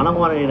training. I don't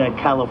want any of that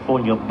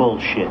California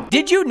bullshit.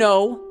 Did you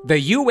know the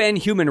UN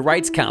Human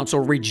Rights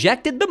Council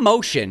rejected the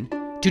motion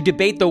to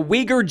debate the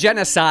Uyghur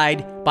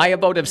genocide by a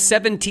vote of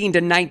 17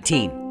 to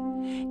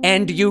 19?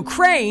 And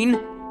Ukraine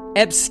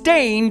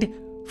abstained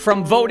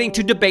from voting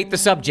to debate the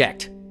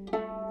subject.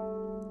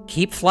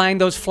 Keep flying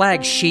those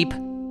flags, sheep.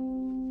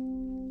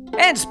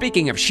 And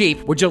speaking of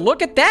sheep, would you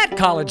look at that,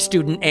 college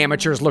student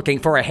amateurs looking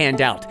for a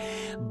handout?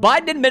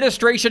 Biden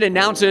administration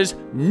announces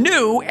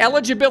new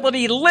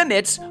eligibility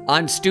limits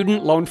on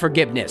student loan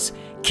forgiveness.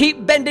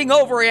 Keep bending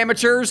over,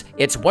 amateurs.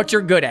 It's what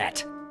you're good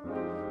at.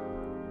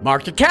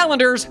 Mark your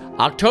calendars.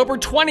 October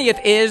 20th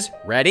is,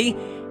 ready,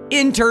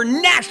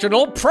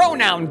 International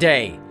Pronoun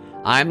Day.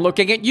 I'm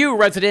looking at you,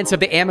 residents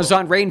of the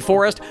Amazon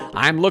rainforest.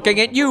 I'm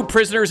looking at you,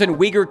 prisoners in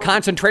Uyghur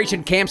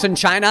concentration camps in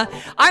China.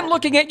 I'm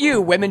looking at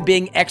you, women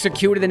being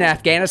executed in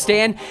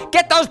Afghanistan.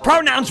 Get those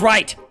pronouns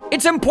right.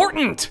 It's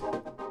important.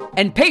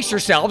 And pace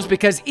yourselves,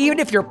 because even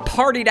if you're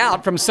partied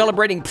out from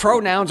celebrating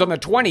pronouns on the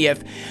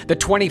 20th, the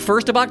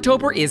 21st of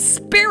October is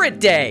Spirit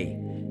Day.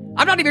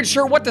 I'm not even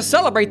sure what to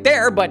celebrate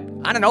there, but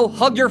I don't know,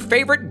 hug your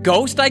favorite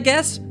ghost, I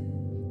guess?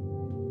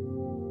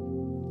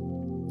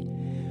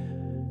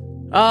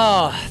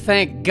 Oh,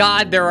 thank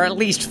God there are at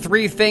least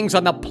 3 things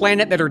on the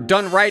planet that are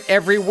done right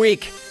every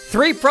week.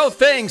 3 pro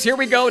things. Here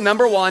we go.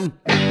 Number 1.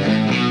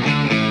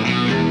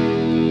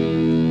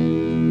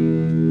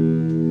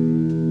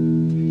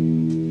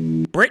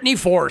 Brittany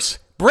Force.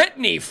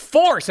 Brittany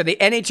Force of the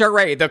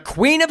NHRA, the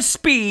Queen of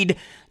Speed,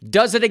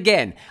 does it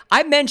again.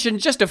 I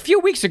mentioned just a few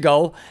weeks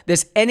ago,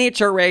 this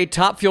NHRA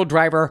Top Fuel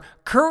driver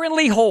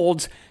currently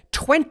holds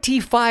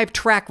 25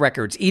 track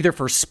records, either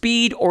for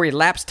speed or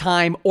elapsed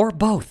time or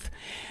both.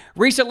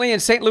 Recently in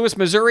St. Louis,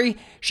 Missouri,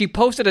 she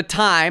posted a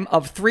time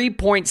of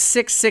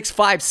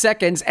 3.665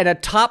 seconds and a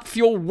top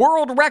fuel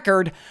world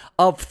record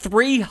of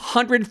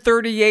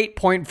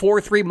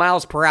 338.43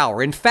 miles per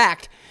hour. In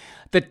fact,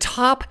 The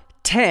top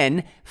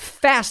 10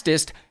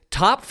 fastest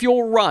top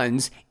fuel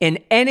runs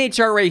in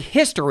NHRA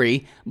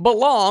history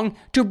belong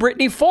to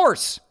Brittany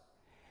Force.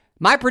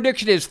 My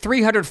prediction is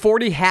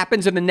 340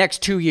 happens in the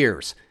next 2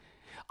 years.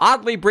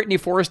 Oddly, Brittany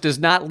Force does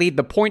not lead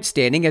the point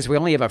standing as we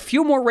only have a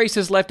few more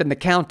races left in the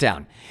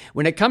countdown.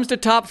 When it comes to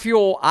top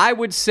fuel, I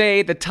would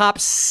say the top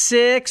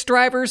 6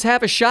 drivers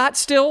have a shot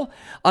still,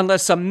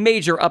 unless some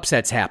major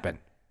upsets happen.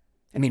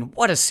 I mean,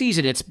 what a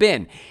season it's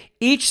been.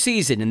 Each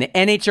season in the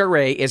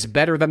NHRA is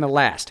better than the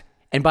last.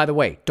 And by the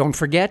way, don't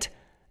forget,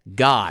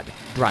 God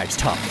drives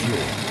top fuel.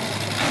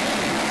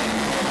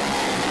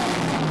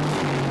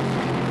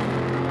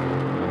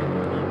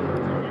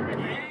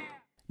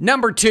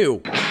 Number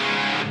 2.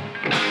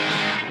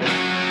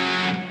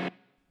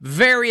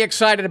 Very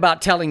excited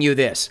about telling you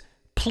this.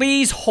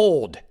 Please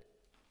hold.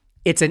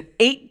 It's an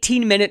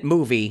 18-minute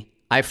movie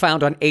I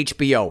found on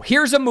HBO.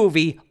 Here's a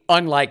movie,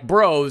 unlike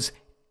Bros,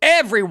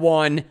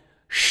 everyone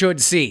should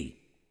see.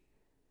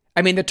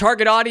 I mean, the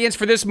target audience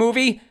for this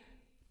movie,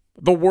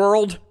 the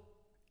world,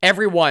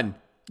 everyone,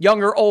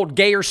 young or old,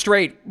 gay or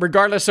straight,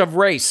 regardless of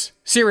race.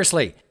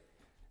 Seriously.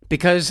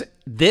 Because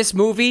this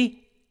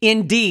movie,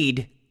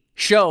 indeed,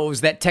 shows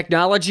that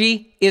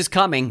technology is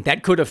coming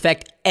that could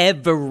affect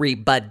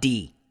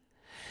everybody.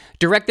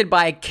 Directed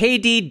by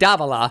K.D.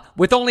 Davala,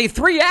 with only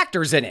 3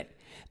 actors in it.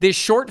 This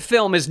short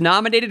film is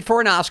nominated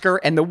for an Oscar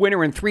and the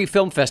winner in 3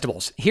 film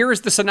festivals. Here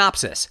is the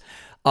synopsis.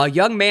 A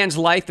young man's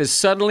life is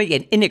suddenly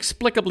and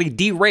inexplicably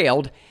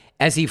derailed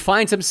as he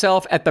finds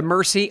himself at the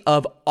mercy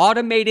of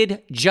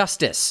automated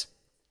justice.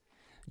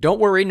 Don't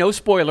worry, no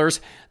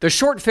spoilers. The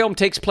short film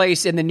takes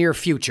place in the near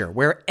future,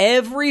 where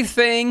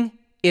everything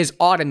is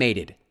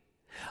automated.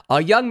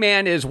 A young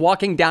man is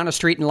walking down a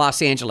street in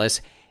Los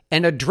Angeles,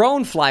 and a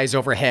drone flies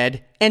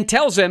overhead and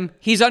tells him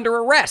he's under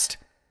arrest.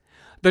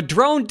 The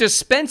drone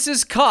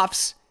dispenses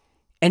cuffs,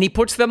 and he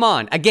puts them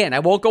on. Again, I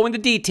won't go into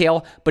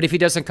detail, but if he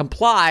doesn't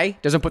comply,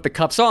 doesn't put the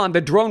cuffs on,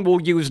 the drone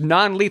will use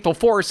non-lethal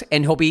force,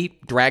 and he'll be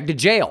dragged to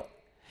jail.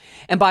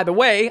 And by the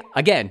way,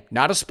 again,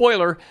 not a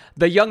spoiler,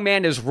 the young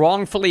man is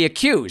wrongfully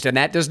accused, and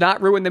that does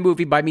not ruin the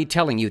movie by me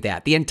telling you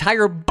that. The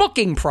entire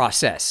booking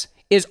process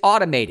is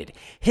automated.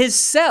 His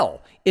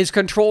cell is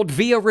controlled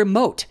via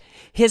remote.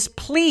 His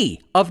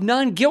plea of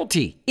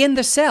non-guilty in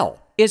the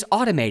cell is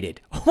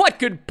automated. What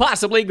could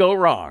possibly go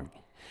wrong?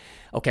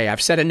 Okay,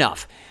 I've said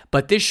enough,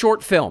 but this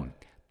short film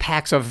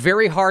packs a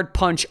very hard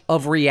punch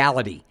of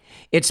reality.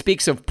 It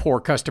speaks of poor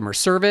customer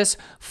service,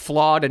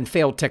 flawed and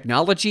failed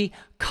technology,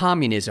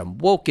 communism,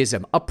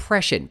 wokeism,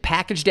 oppression,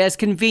 packaged as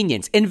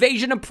convenience,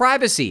 invasion of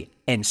privacy,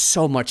 and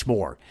so much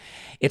more.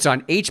 It's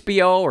on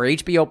HBO or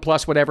HBO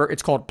Plus, whatever.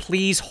 It's called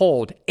Please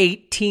Hold,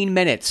 18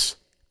 minutes.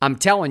 I'm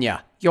telling you,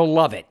 you'll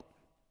love it.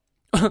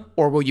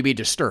 Or will you be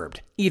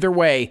disturbed? Either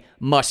way,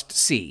 must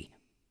see.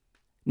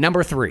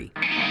 Number 3.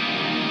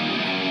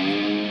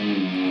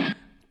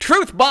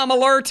 Truth bomb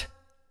alert!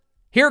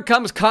 Here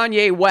comes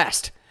Kanye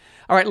West.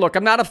 All right, look,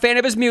 I'm not a fan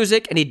of his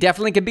music, and he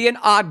definitely could be an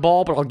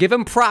oddball, but I'll give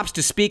him props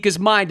to speak his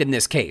mind in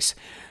this case.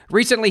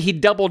 Recently, he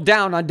doubled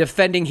down on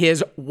defending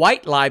his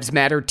White Lives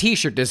Matter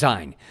t-shirt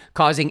design,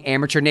 causing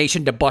Amateur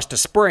Nation to bust a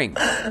spring.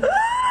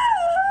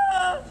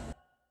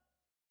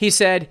 He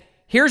said,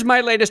 "Here's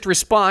my latest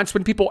response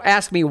when people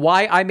ask me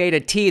why I made a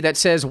tee that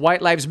says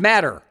White Lives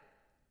Matter.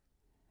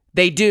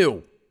 They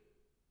do."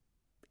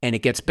 And it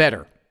gets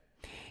better.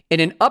 In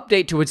an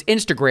update to his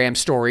Instagram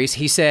stories,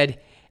 he said,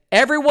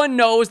 "Everyone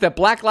knows that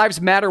Black Lives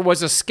Matter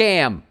was a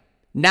scam.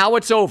 Now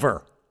it's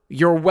over.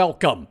 You're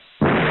welcome."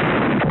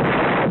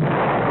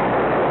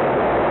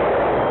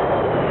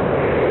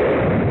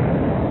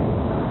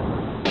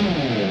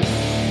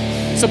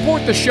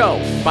 Support the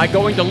show by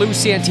going to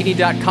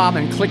lousantini.com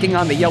and clicking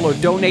on the yellow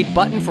donate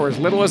button for as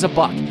little as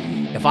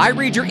 $1. If I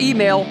read your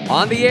email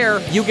on the air,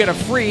 you get a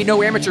free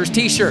No Amateurs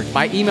t-shirt.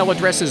 My email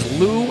address is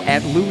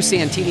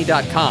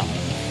lou@lousantini.com.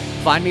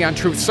 Find me on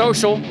Truth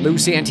Social,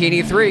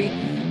 LouSantini3,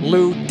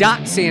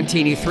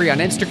 Lou.Santini3 on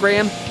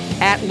Instagram,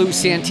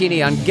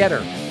 @LouSantini on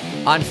Getter.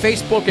 On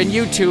Facebook and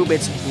YouTube,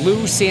 it's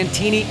Lou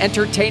Santini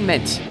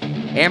Entertainment.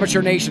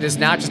 Amateur Nation is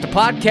not just a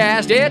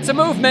podcast, it's a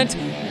movement.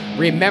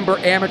 Remember,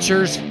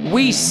 amateurs,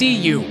 we see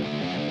you.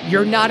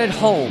 You're not at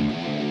home.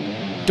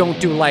 Don't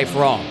do life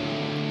wrong.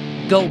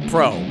 Go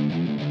pro.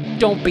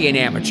 Don't be an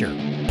amateur.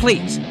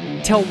 Please,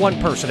 tell one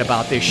person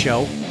about this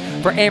show.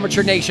 For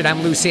Amateur Nation,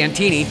 I'm Lou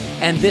Santini,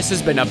 and this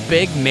has been a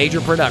big,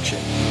 major production.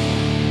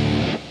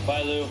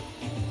 Bye, Lou.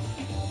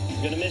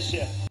 I'm gonna miss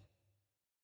you.